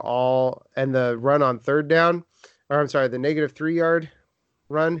they were all, and the run on third down, or I'm sorry, the -3 yard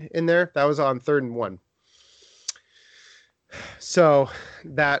run in there, that was on 3rd and 1. So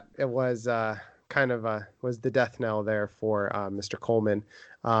that it was was the death knell there for Mr. Coleman.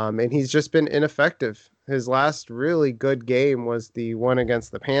 And he's just been ineffective. His last really good game was the one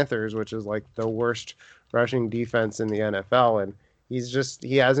against the Panthers, which is like the worst rushing defense in the NFL. And he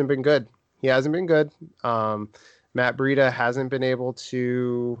hasn't been good. Matt Breida hasn't been able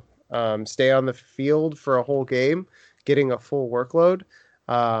to stay on the field for a whole game, getting a full workload.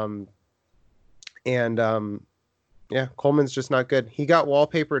 Yeah, Coleman's just not good. He got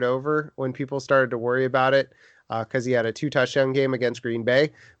wallpapered over when people started to worry about it because he had a 2-touchdown game against Green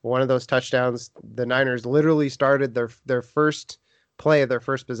Bay. One of those touchdowns, the Niners literally started their first play of their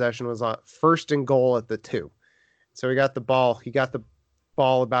first possession was on 1st and goal at the 2. So he got the ball about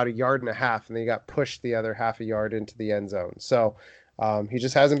 1.5 yards, and then he got pushed the other half a yard into the end zone. So he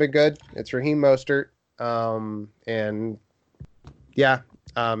just hasn't been good. It's Raheem Mostert.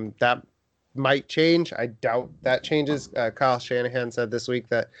 That might change. I doubt that changes. Kyle Shanahan said this week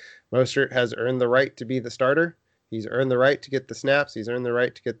that Mostert has earned the right to be the starter. He's earned the right to get the snaps. He's earned the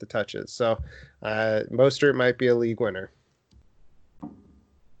right to get the touches. So Mostert might be a league winner.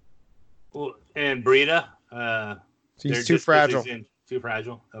 Well, and Breida, he's too fragile. Too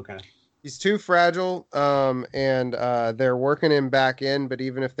fragile. Okay. He's too fragile. And they're working him back in. But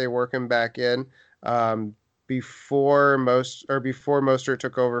even if they work him back in, before Mostert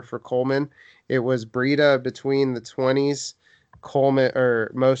took over for Coleman, it was Breida between the 20s, Coleman or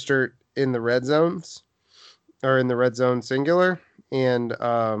Mostert in the red zones, or in the red zone singular. And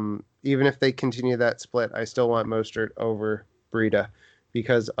even if they continue that split, I still want Mostert over Breida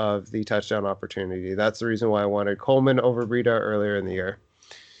because of the touchdown opportunity. That's the reason why I wanted Coleman over Breida earlier in the year.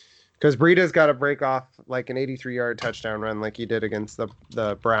 Because Breida's got to break off like an 83-yard touchdown run like he did against the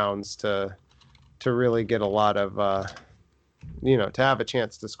Browns to really get a lot of, to have a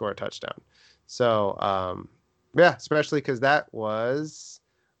chance to score a touchdown. So, especially because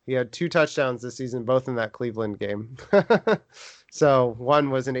he had 2 touchdowns this season, both in that Cleveland game. So one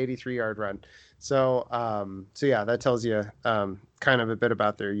was an 83-yard run. So that tells you kind of a bit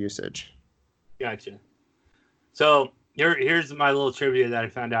about their usage. Gotcha. So here's my little trivia that I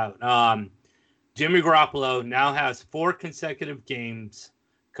found out. Jimmy Garoppolo now has 4 consecutive games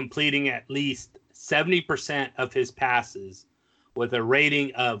completing at least 70% of his passes with a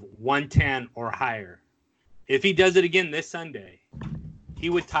rating of 110 or higher. If he does it again this Sunday,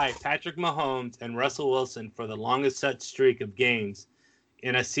 he would tie Patrick Mahomes and Russell Wilson for the longest such streak of games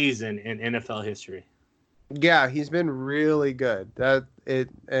in a season in NFL history. Yeah, he's been really good.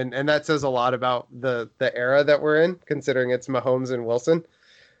 And that says a lot about the era that we're in, considering it's Mahomes and Wilson.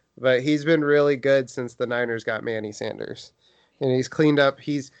 But he's been really good since the Niners got Manny Sanders. And he's cleaned up.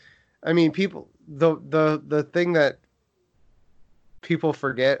 People, the thing that people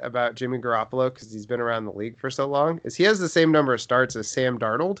forget about Jimmy Garoppolo, because he's been around the league for so long, is he has the same number of starts as Sam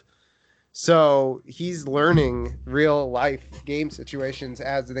Darnold. So he's learning real life game situations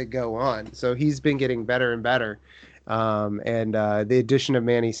as they go on. So he's been getting better and better. And the addition of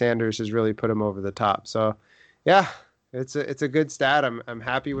Manny Sanders has really put him over the top. So yeah, it's a good stat. I'm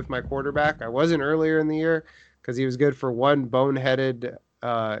happy with my quarterback. I wasn't earlier in the year because he was good for 1 boneheaded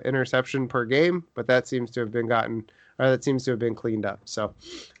interception per game, but that seems to have been cleaned up. So,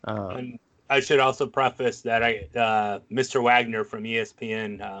 and I should also preface that Mr. Wagner from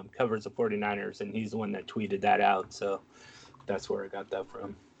ESPN covers the 49ers, and he's the one that tweeted that out. So that's where I got that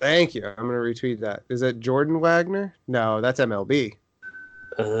from. Thank you. I'm going to retweet that. Is that Jordan Wagner? No, that's MLB.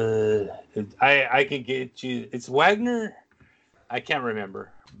 I can get you. It's Wagner. I can't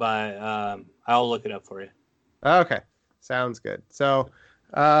remember, but I'll look it up for you. Okay. Sounds good. So,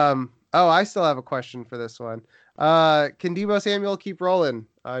 I still have a question for this one. Can Deebo Samuel keep rolling?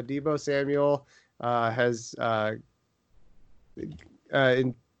 Deebo Samuel has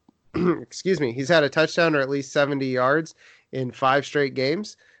excuse me, he's had a touchdown or at least 70 yards in 5 straight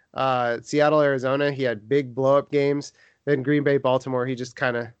games. Seattle, Arizona, he had big blow-up games. Then Green Bay, Baltimore, he just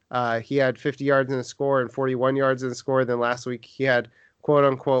kind of he had 50 yards in the score and 41 yards in the score. Then last week he had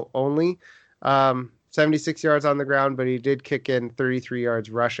quote-unquote only 76 yards on the ground, but he did kick in 33 yards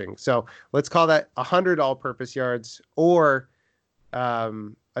rushing. So let's call that 100 all-purpose yards or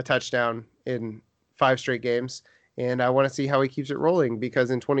a touchdown in 5 straight games. And I want to see how he keeps it rolling,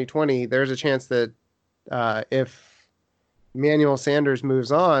 because in 2020, there's a chance that if Emmanuel Sanders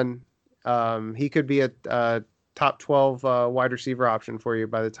moves on, he could be a top 12 wide receiver option for you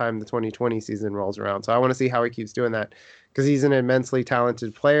by the time the 2020 season rolls around. So I want to see how he keeps doing that, because he's an immensely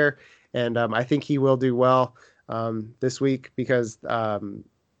talented player. And I think he will do well this week, because I'm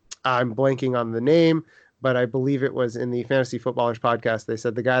blanking on the name, but I believe it was in the Fantasy Footballers podcast. They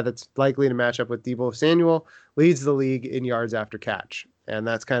said the guy that's likely to match up with Deebo Samuel leads the league in yards after catch. And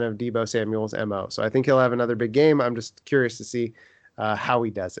that's kind of Deebo Samuel's MO. So I think he'll have another big game. I'm just curious to see how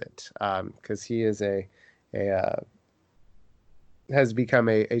he does it, because he is has become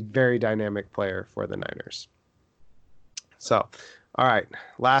a very dynamic player for the Niners. So, all right,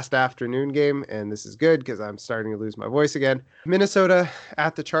 last afternoon game, and this is good because I'm starting to lose my voice again. Minnesota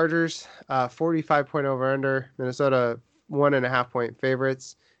at the Chargers, 45-point over-under. Minnesota 1.5 point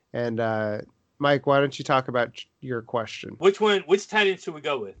favorites. And Mike, why don't you talk about your question? Which tight end should we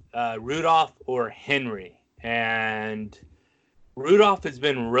go with? Rudolph or Henry? And Rudolph has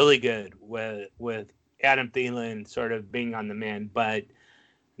been really good with Adam Thielen sort of being on the mend, but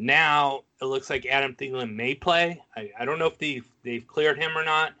now it looks like Adam Thielen may play. I don't know if they've cleared him or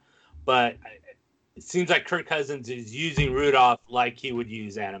not, but it seems like Kirk Cousins is using Rudolph like he would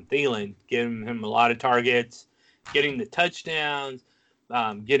use Adam Thielen, giving him a lot of targets, getting the touchdowns,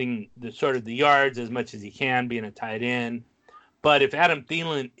 getting the sort of the yards as much as he can, being a tight end. But if Adam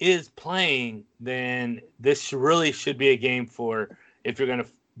Thielen is playing, then this really should be a game for, if you're going to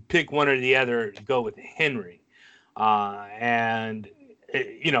pick one or the other, go with Henry. And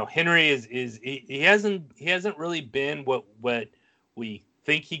Henry he hasn't really been what we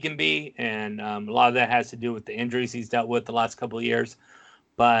think he can be, and a lot of that has to do with the injuries he's dealt with the last couple of years.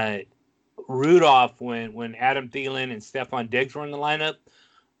 But Rudolph, when Adam Thielen and Stephon Diggs were in the lineup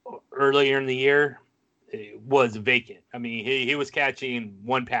earlier in the year, it was vacant. I mean, he was catching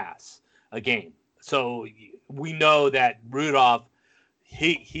one pass a game. So we know that Rudolph,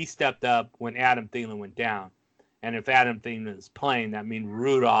 he stepped up when Adam Thielen went down. And if Adam Thielen is playing, that means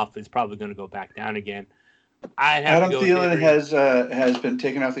Rudolph is probably going to go back down again. Adam Thielen has been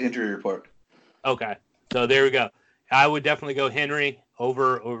taken off the injury report. Okay, so there we go. I would definitely go Henry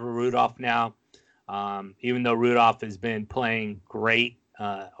over Rudolph now, even though Rudolph has been playing great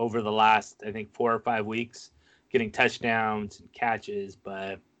over the last, I think, 4 or 5 weeks, getting touchdowns and catches,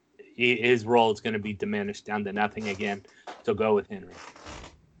 but his role is going to be diminished down to nothing again. So go with Henry.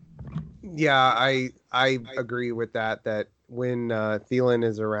 Yeah, I agree with that when Thielen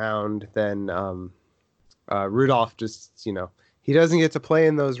is around, then Rudolph just, he doesn't get to play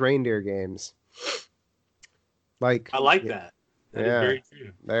in those reindeer games. I like that. That is very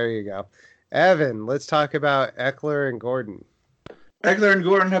true. There you go. Evan, let's talk about Eckler and Gordon. Eckler and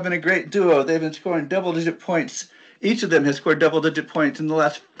Gordon have been a great duo. They've been scoring double-digit points. Each of them has scored double-digit points in the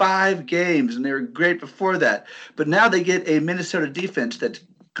last 5 games, and they were great before that. But now they get a Minnesota defense that's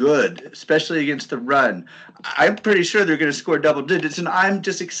good, especially against the run. I'm pretty sure they're going to score double digits, and I'm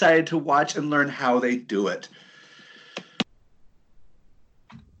just excited to watch and learn how they do it.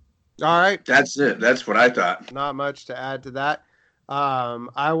 All right. That's it. That's what I thought. Not much to add to that.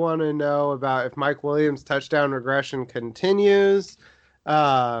 I want to know about if Mike Williams' touchdown regression continues.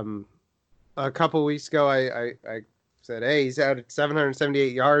 A couple weeks ago, I said, hey, he's out at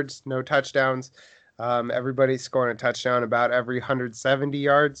 778 yards, no touchdowns. Everybody's scoring a touchdown about every 170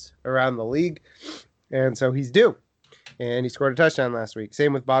 yards around the league. And so he's due. And he scored a touchdown last week.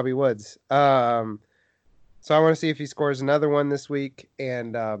 Same with Bobby Woods. So I want to see if he scores another one this week,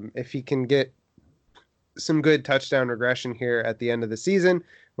 and if he can get some good touchdown regression here at the end of the season,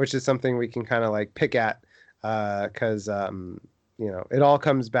 which is something we can kind of pick at, because it all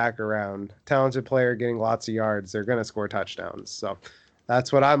comes back around. Talented player getting lots of yards, they're going to score touchdowns. So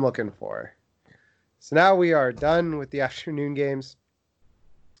that's what I'm looking for. So now we are done with the afternoon games.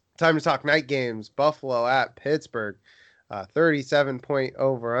 Time to talk night games. Buffalo at Pittsburgh, 37-point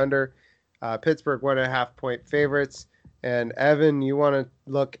over-under. Pittsburgh 1.5 point favorites. And Evan, you want to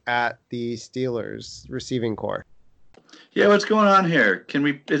look at the Steelers receiving core. Yeah, what's going on here?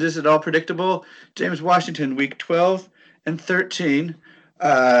 Is this at all predictable? James Washington, week 12 and 13.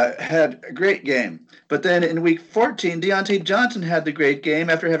 had a great game. But then in week 14, Deontay Johnson had the great game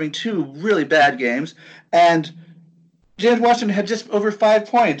after having 2 really bad games. And James Washington had just over 5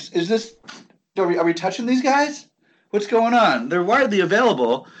 points. Are we touching these guys? What's going on? They're widely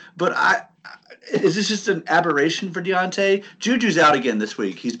available, but is this just an aberration for Deontay? Juju's out again this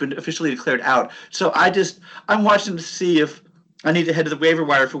week. He's been officially declared out. So I'm watching to see if I need to head to the waiver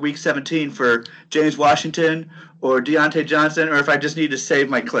wire for week 17 for James Washington or Deontay Johnson, or if I just need to save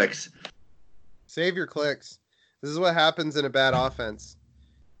my clicks. Save your clicks. This is what happens in a bad offense.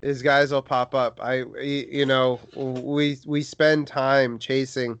 Is guys will pop up. We spend time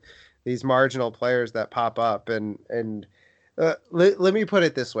chasing these marginal players that pop up, and let me put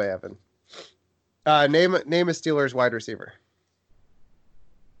it this way, Evan. Name a Steelers wide receiver.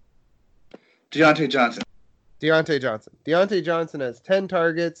 Deontay Johnson. Deontay Johnson has 10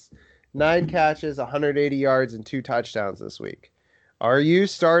 targets, 9 catches, 180 yards, and 2 touchdowns this week. Are you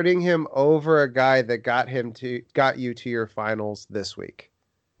starting him over a guy that got you to your finals this week?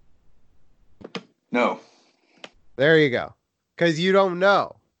 No. There you go. Because you don't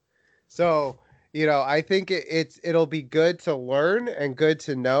know. So, I think it'll be good to learn and good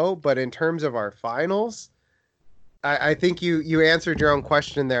to know, but in terms of our finals, I think you answered your own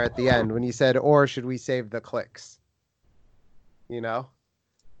question there at the end when you said, or should we save the clicks? Now,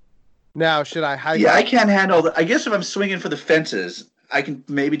 should I? Yeah, I can't handle I guess if I'm swinging for the fences, I can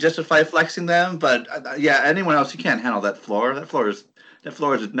maybe justify flexing them, but anyone else, you can't handle that floor. That floor is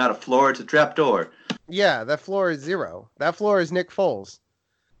not a floor; it's a trap door. Yeah, that floor is 0. That floor is Nick Foles.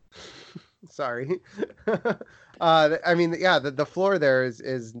 Sorry. The floor there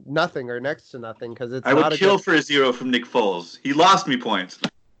is nothing or next to nothing because it's. I would kill for a 0 from Nick Foles. He lost me points.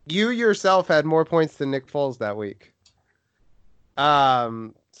 You yourself had more points than Nick Foles that week. I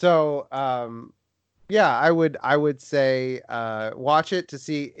would say watch it to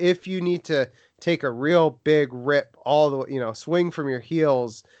see if you need to take a real big rip all the way, swing from your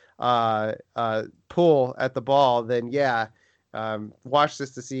heels, pull at the ball, then watch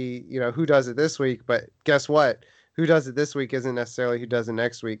this to see, who does it this week. But guess what? Who does it this week isn't necessarily who does it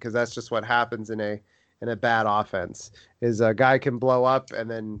next week, because that's just what happens in a bad offense. Is a guy can blow up and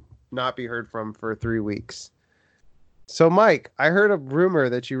then not be heard from for 3 weeks. So, Mike, I heard a rumor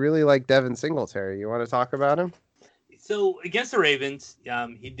that you really like Devin Singletary. You want to talk about him? So against the Ravens,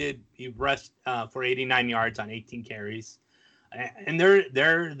 he rushed for 89 yards on 18 carries. And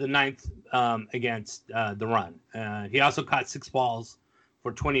they're the 9th against the run. He also caught 6 balls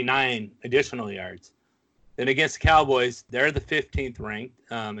for 29 additional yards. Then against the Cowboys, they're the 15th ranked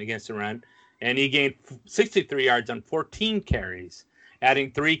against the run, and he gained 63 yards on 14 carries,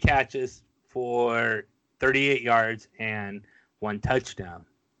 adding 3 catches for 38 yards and 1 touchdown.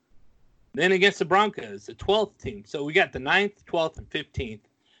 Then against the Broncos, the 12th team. So we got the 9th, 12th, and 15th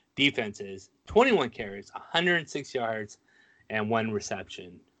defenses, 21 carries, 106 yards, and 1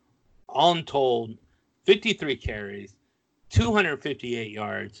 reception. All in told, 53 carries, 258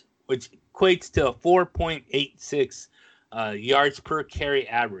 yards, which equates to a 4.86 yards per carry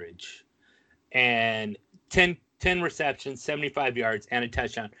average, and 10 receptions, 75 yards, and a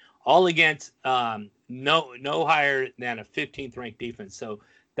touchdown, all against no higher than a 15th ranked defense. So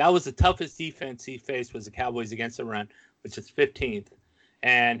that was the toughest defense he faced, was the Cowboys against the run, which is 15th,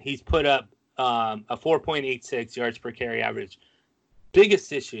 and he's put up a 4.86 yards per carry average.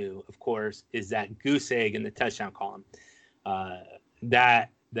 Biggest issue, of course, is that goose egg in the touchdown column.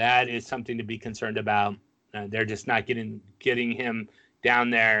 That is something to be concerned about. They're just not getting him down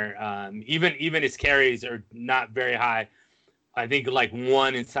there. Even his carries are not very high. I think like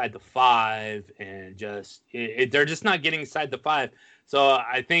 1 inside the 5, and they're just not getting inside the 5. So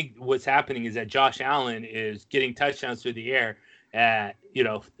I think what's happening is that Josh Allen is getting touchdowns through the air at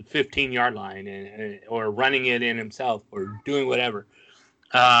the 15-yard line, or running it in himself, or doing whatever.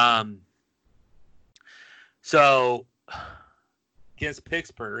 So against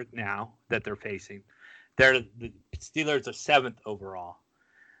Pittsburgh now that they're facing, the Steelers are 7th overall,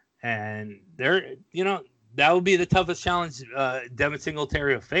 and that would be the toughest challenge Devin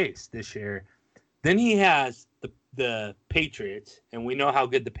Singletary will face this year. Then he has the Patriots, and we know how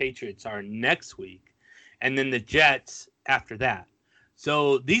good the Patriots are next week, and then the Jets after that.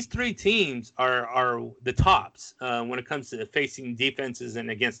 So these 3 teams are the tops when it comes to facing defenses and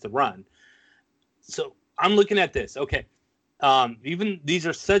against the run. So I'm looking at this. Okay, even these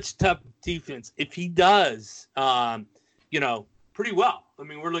are such tough defense. If he does, pretty well. I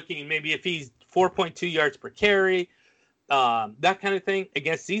mean, we're looking maybe if he's 4.2 yards per carry, that kind of thing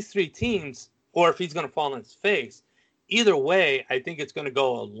against these 3 teams, or if he's going to fall on his face. Either way, I think it's going to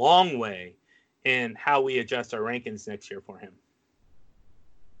go a long way in how we adjust our rankings next year for him.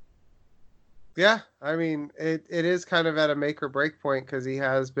 Yeah, I mean, it is kind of at a make or break point because he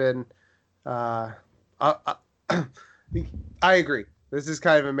has been. Uh, uh, I agree. This is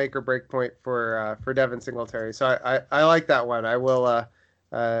kind of a make or break point for Devin Singletary. So I like that one. I will.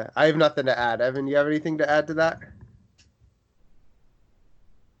 I have nothing to add. Evan, you have anything to add to that?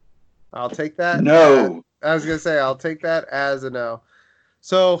 I'll take that. No. I was gonna say I'll take that as a no.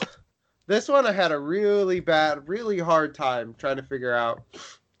 So this one I had a really hard time trying to figure out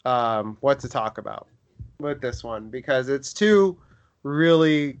what to talk about with this one because it's two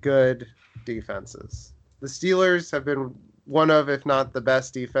really good defenses. The Steelers have been one of, if not the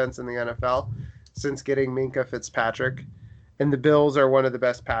best defense in the NFL since getting Minkah Fitzpatrick, and the Bills are one of the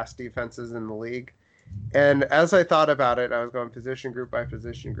best pass defenses in the league. And as I thought about it, I was going position group by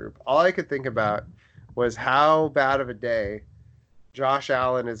position group. All I could think about was how bad of a day Josh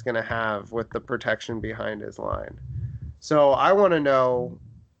Allen is going to have with the protection behind his line. So I want to know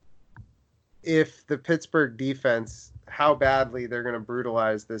if the Pittsburgh defense, how badly they're going to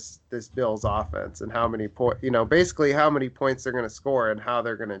brutalize this Bills offense and how many basically how many points they're going to score and how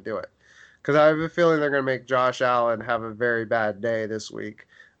they're going to do it. Because I have a feeling they're going to make Josh Allen have a very bad day this week.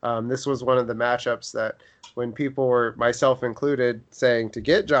 This was one of the matchups that when people were, myself included, saying to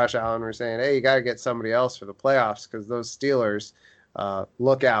get Josh Allen, we're saying, hey, you got to get somebody else for the playoffs because those Steelers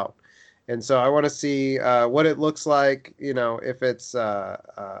look out. And so I want to see what it looks like, if it's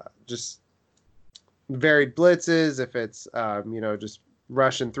just varied blitzes, if it's, just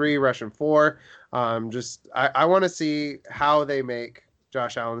Russian 3, Russian 4. I want to see how they make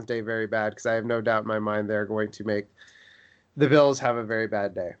Josh Allen's day very bad because I have no doubt in my mind they're going to make the Bills have a very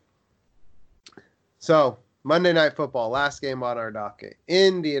bad day. So, Monday Night Football, last game on our docket.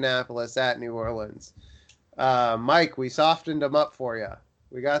 Indianapolis at New Orleans. Mike, we softened them up for you.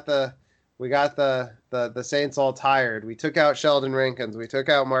 We got the Saints all tired. We took out Sheldon Rankins. We took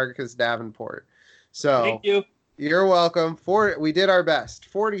out Marcus Davenport. So Thank you. You're welcome. We did our best.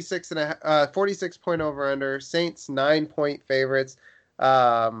 46 point over under. Saints 9-point favorites.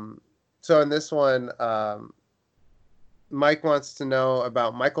 So in this one, Mike wants to know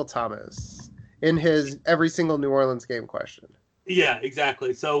about Michael Thomas in his every single New Orleans game question. Yeah,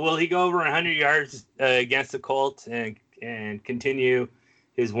 exactly. So will he go over 100 yards against the Colts and continue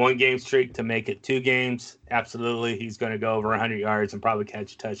his one-game streak to make it 2 games? Absolutely. He's going to go over 100 yards and probably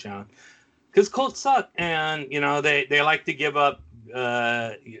catch a touchdown. Because Colts suck, and, they like to give up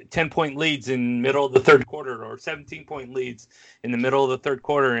 10-point leads in middle of the third quarter or 17-point leads in the middle of the third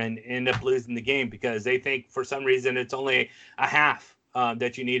quarter and end up losing the game because they think for some reason it's only a half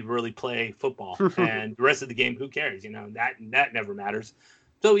that you need to really play football. And the rest of the game, who cares? That never matters.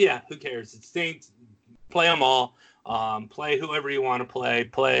 So, yeah, who cares? It stinks. Play them all. Play whoever you want to play.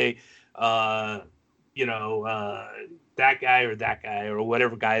 Play, that guy or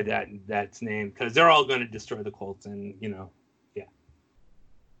whatever guy that's named because they're all going to destroy the Colts and, yeah.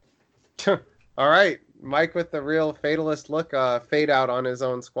 All right. Mike with the real fatalist look, fade out on his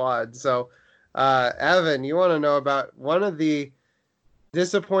own squad. So, Evan, you want to know about one of the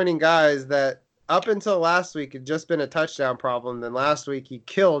disappointing guys that up until last week had just been a touchdown problem. Then last week he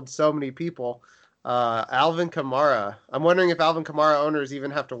killed so many people. Alvin Kamara. I'm wondering if Alvin Kamara owners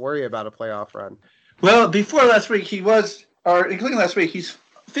even have to worry about a playoff run. Well, before last week, including last week, he's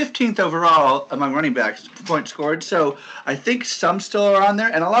 15th overall among running backs, points scored. So I think some still are on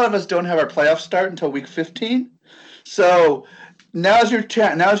there, and a lot of us don't have our playoffs start until week 15. So now's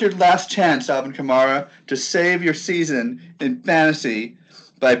your last chance, Alvin Kamara, to save your season in fantasy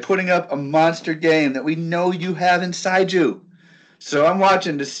by putting up a monster game that we know you have inside you. So I'm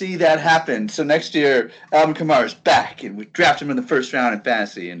watching to see that happen. So next year, Alvin Kamara's back, and we draft him in the first round in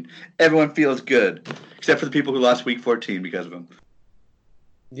fantasy, and everyone feels good, except for the people who lost Week 14 because of him.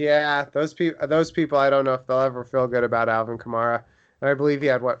 Yeah, those people, I don't know if they'll ever feel good about Alvin Kamara. And I believe he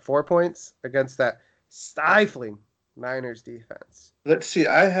had, 4 points against that stifling Niners defense. Let's see.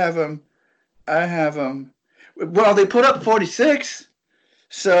 I have him. Well, they put up 46.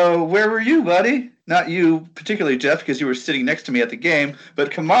 So where were you, buddy? Not you particularly, Jeff, because you were sitting next to me at the game. But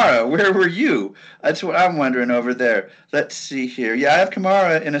Kamara, where were you? That's what I'm wondering over there. Let's see here. Yeah, I have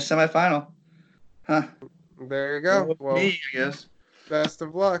Kamara in a semifinal. Huh. There you go. Well, me, I guess. Best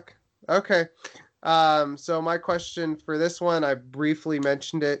of luck. Okay. So my question for this one, I briefly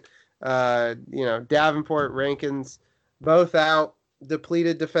mentioned it. Davenport, Rankins, both out.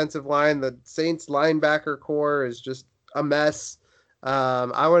 Depleted defensive line. The Saints linebacker core is just a mess.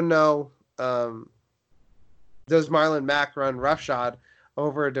 I want to know, does Marlon Mack run roughshod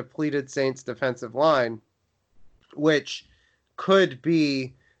over a depleted Saints defensive line, which could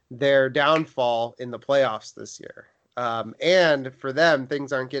be their downfall in the playoffs this year? And for them,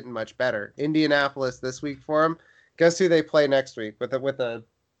 things aren't getting much better. Indianapolis this week for them. Guess who they play next week with a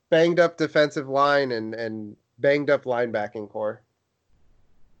banged up defensive line and banged up linebacking core?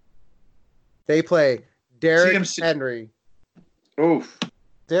 They play Derrick Henry. Oof.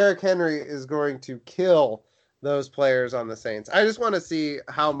 Derrick Henry is going to kill those players on the Saints. I just want to see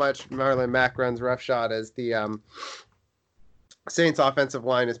how much Marlon Mack runs roughshod as the Saints offensive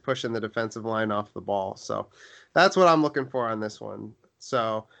line is pushing the defensive line off the ball. So that's what I'm looking for on this one.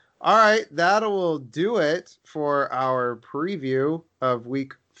 So, all right, that will do it for our preview of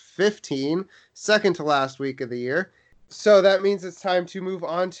week 15, second to last week of the year. So that means it's time to move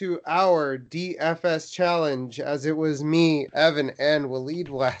on to our DFS challenge, as it was me, Evan, and Waleed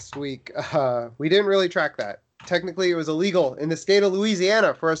last week. We didn't really track that. Technically, it was illegal in the state of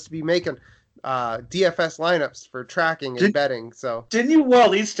Louisiana for us to be making DFS lineups for tracking and betting. So didn't you,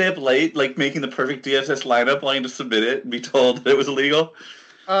 Waleed, stay up late, like making the perfect DFS lineup, wanting to submit it and be told that it was illegal?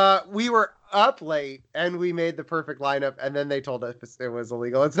 We were up late and we made the perfect lineup, and then they told us it was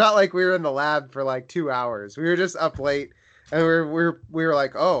illegal. It's not like we were in the lab for like 2 hours. We were just up late, and we were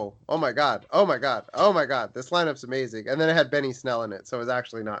like, oh my god, this lineup's amazing. And then it had Benny Snell in it, so it was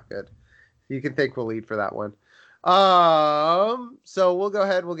actually not good. You can thank Waleed for that one. So we'll go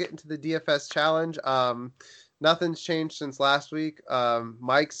ahead. We'll get into the DFS challenge. Nothing's changed since last week.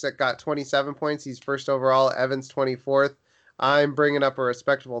 Mike's got 27 points. He's first overall. Evan's 24th. I'm bringing up a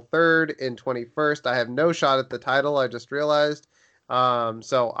respectable third in 21st. I have no shot at the title, I just realized.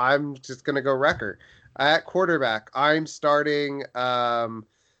 So I'm just going to go Wrecker. At quarterback, I'm starting Darkwing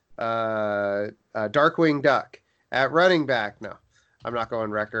Duck. At running back, no, I'm not going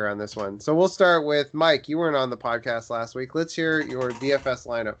Wrecker on this one. So we'll start with Mike. You weren't on the podcast last week. Let's hear your DFS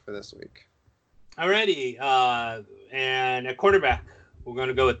lineup for this week. Alrighty. And at quarterback, we're going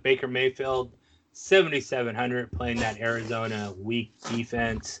to go with Baker Mayfield. 7,700 playing that Arizona weak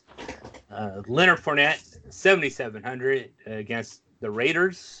defense. Leonard Fournette, 7,700 against the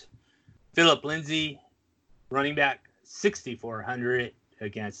Raiders. Phillip Lindsay, running back, 6,400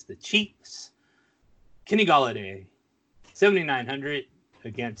 against the Chiefs. Kenny Golladay, 7,900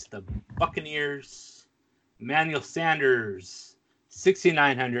 against the Buccaneers. Emmanuel Sanders,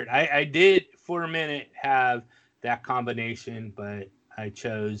 6,900. I did for a minute have that combination, but I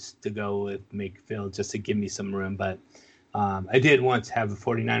chose to go with Mayfield just to give me some room, but I did once have a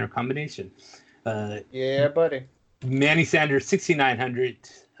 49er combination. Yeah, buddy. Manny Sanders, 6,900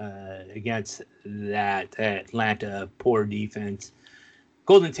 against that Atlanta poor defense.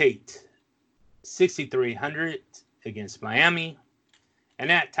 Golden Tate, 6,300 against Miami.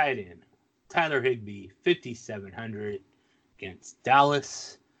 And at tight end, Tyler Higbee, 5,700 against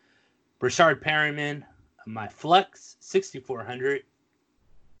Dallas. Rashard Perryman, my flex, 6,400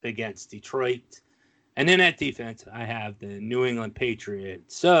 against Detroit. And then at defense, I have the New England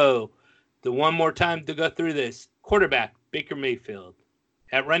Patriots. So, the one more time to go through this. Quarterback, Baker Mayfield.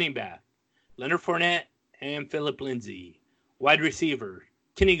 At running back, Leonard Fournette and Phillip Lindsay. Wide receiver,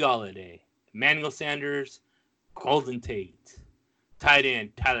 Kenny Golladay. Emmanuel Sanders, Golden Tate. Tight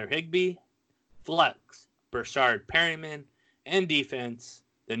end, Tyler Higbee. Flex, Rashard Perryman. And defense,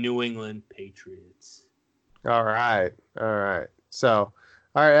 the New England Patriots. All right. So,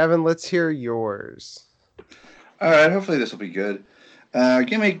 all right, Evan, let's hear yours. All right, hopefully this will be good.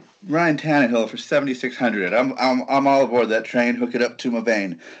 Give me Ryan Tannehill for 7,600. I'm all aboard that train. Hook it up to my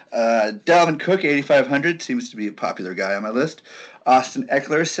vein. Dalvin Cook, 8,500, seems to be a popular guy on my list. Austin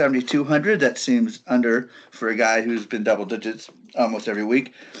Eckler, 7,200. That seems under for a guy who's been double digits almost every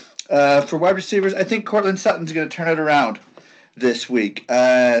week. For wide receivers, I think Cortland Sutton's going to turn it around this week.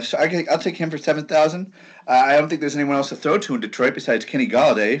 So I'll take him for 7,000. I don't think there's anyone else to throw to in Detroit besides Kenny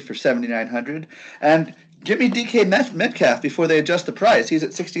Golladay for 7,900. And give me DK Metcalf before they adjust the price. He's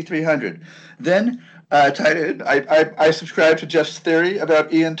at 6,300. Then tight end, I subscribe to Jeff's theory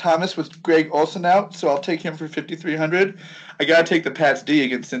about Ian Thomas with Greg Olsen out, so I'll take him for 5,300. I got to take the Pats D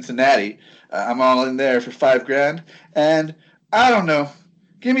against Cincinnati. I'm all in there for $5,000. And I don't know.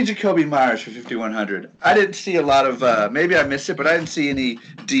 Give me Jacoby Myers for 5,100. I didn't see a lot of, maybe I missed it, but I didn't see any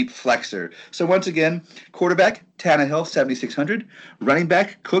deep flexor. So once again, quarterback, Tannehill, 7,600. Running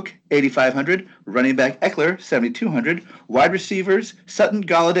back, Cook, 8,500. Running back, Eckler, 7,200. Wide receivers, Sutton,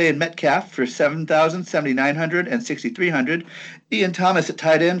 Golladay, and Metcalf for 7,000, 7,900, and 6,300. Ian Thomas at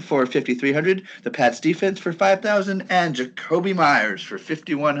tight end for 5,300. The Pats defense for 5,000. And Jacoby Myers for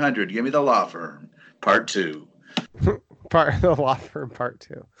 5,100. Give me the law firm. Part 2. The law firm part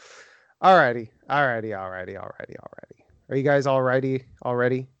 2. Alrighty. Are you guys all ready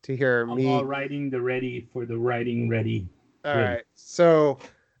to hear me? I'm all writing the ready for the writing ready. All right. So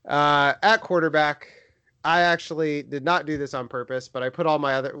at quarterback, I actually did not do this on purpose, but I put all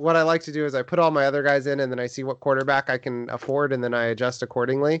my other. What I like to do is I put all my other guys in, and then I see what quarterback I can afford, and then I adjust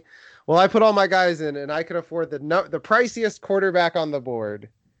accordingly. Well, I put all my guys in, and I could afford the priciest quarterback on the board.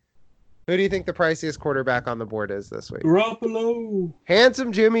 Who do you think the priciest quarterback on the board is this week? Garoppolo.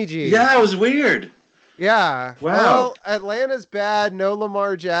 Handsome Jimmy G. Yeah, it was weird. Yeah. Wow. Well, Atlanta's bad. No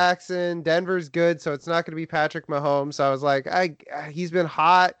Lamar Jackson. Denver's good, so it's not going to be Patrick Mahomes. So I was like, he's been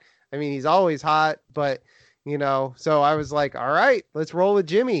hot. I mean, he's always hot, but so I was like, all right, let's roll with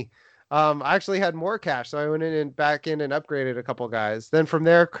Jimmy. I actually had more cash, so I went in and back in and upgraded a couple guys. Then from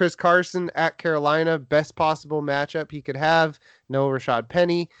there, Chris Carson at Carolina, best possible matchup he could have. No Rashad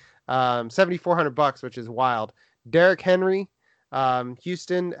Penny, $7,400, which is wild. Derrick Henry,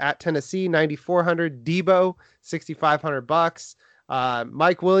 Houston at Tennessee, $9,400. Debo, $6,500.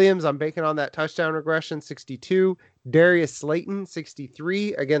 Mike Williams, I'm banking on that touchdown regression, $62. Darius Slayton,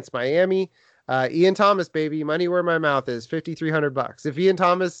 $63 against Miami. Ian Thomas, baby, money where my mouth is, $5,300. If Ian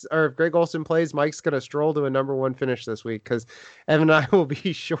Thomas or if Greg Olsen plays, Mike's gonna stroll to a number 1 finish this week because Evan and I will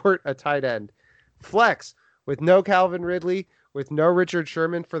be short a tight end. Flex with no Calvin Ridley, with no Richard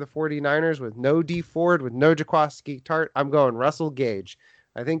Sherman for the 49ers, with no D Ford, with no Jaquiski Tart. I'm going Russell Gage.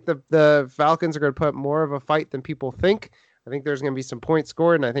 I think the Falcons are going to put more of a fight than people think. I think there's going to be some points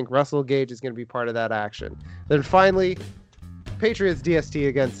scored, and I think Russell Gage is going to be part of that action. Then finally, Patriots DST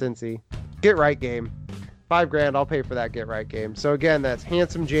against Cincy. Get right game. $5,000. I'll pay for that get right game. So again, that's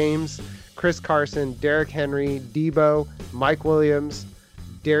Handsome James, Chris Carson, Derrick Henry, Debo, Mike Williams,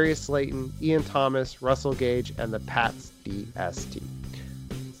 Darius Slayton, Ian Thomas, Russell Gage, and the Pats DST.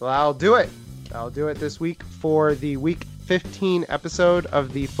 So I'll do it. I'll do it this week for the week 15 episode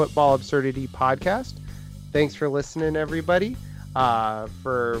of the Football Absurdity podcast. Thanks for listening, everybody.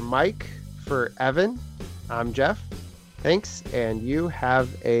 For Mike, for Evan, I'm Jeff. Thanks, and you have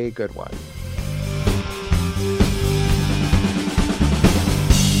a good one.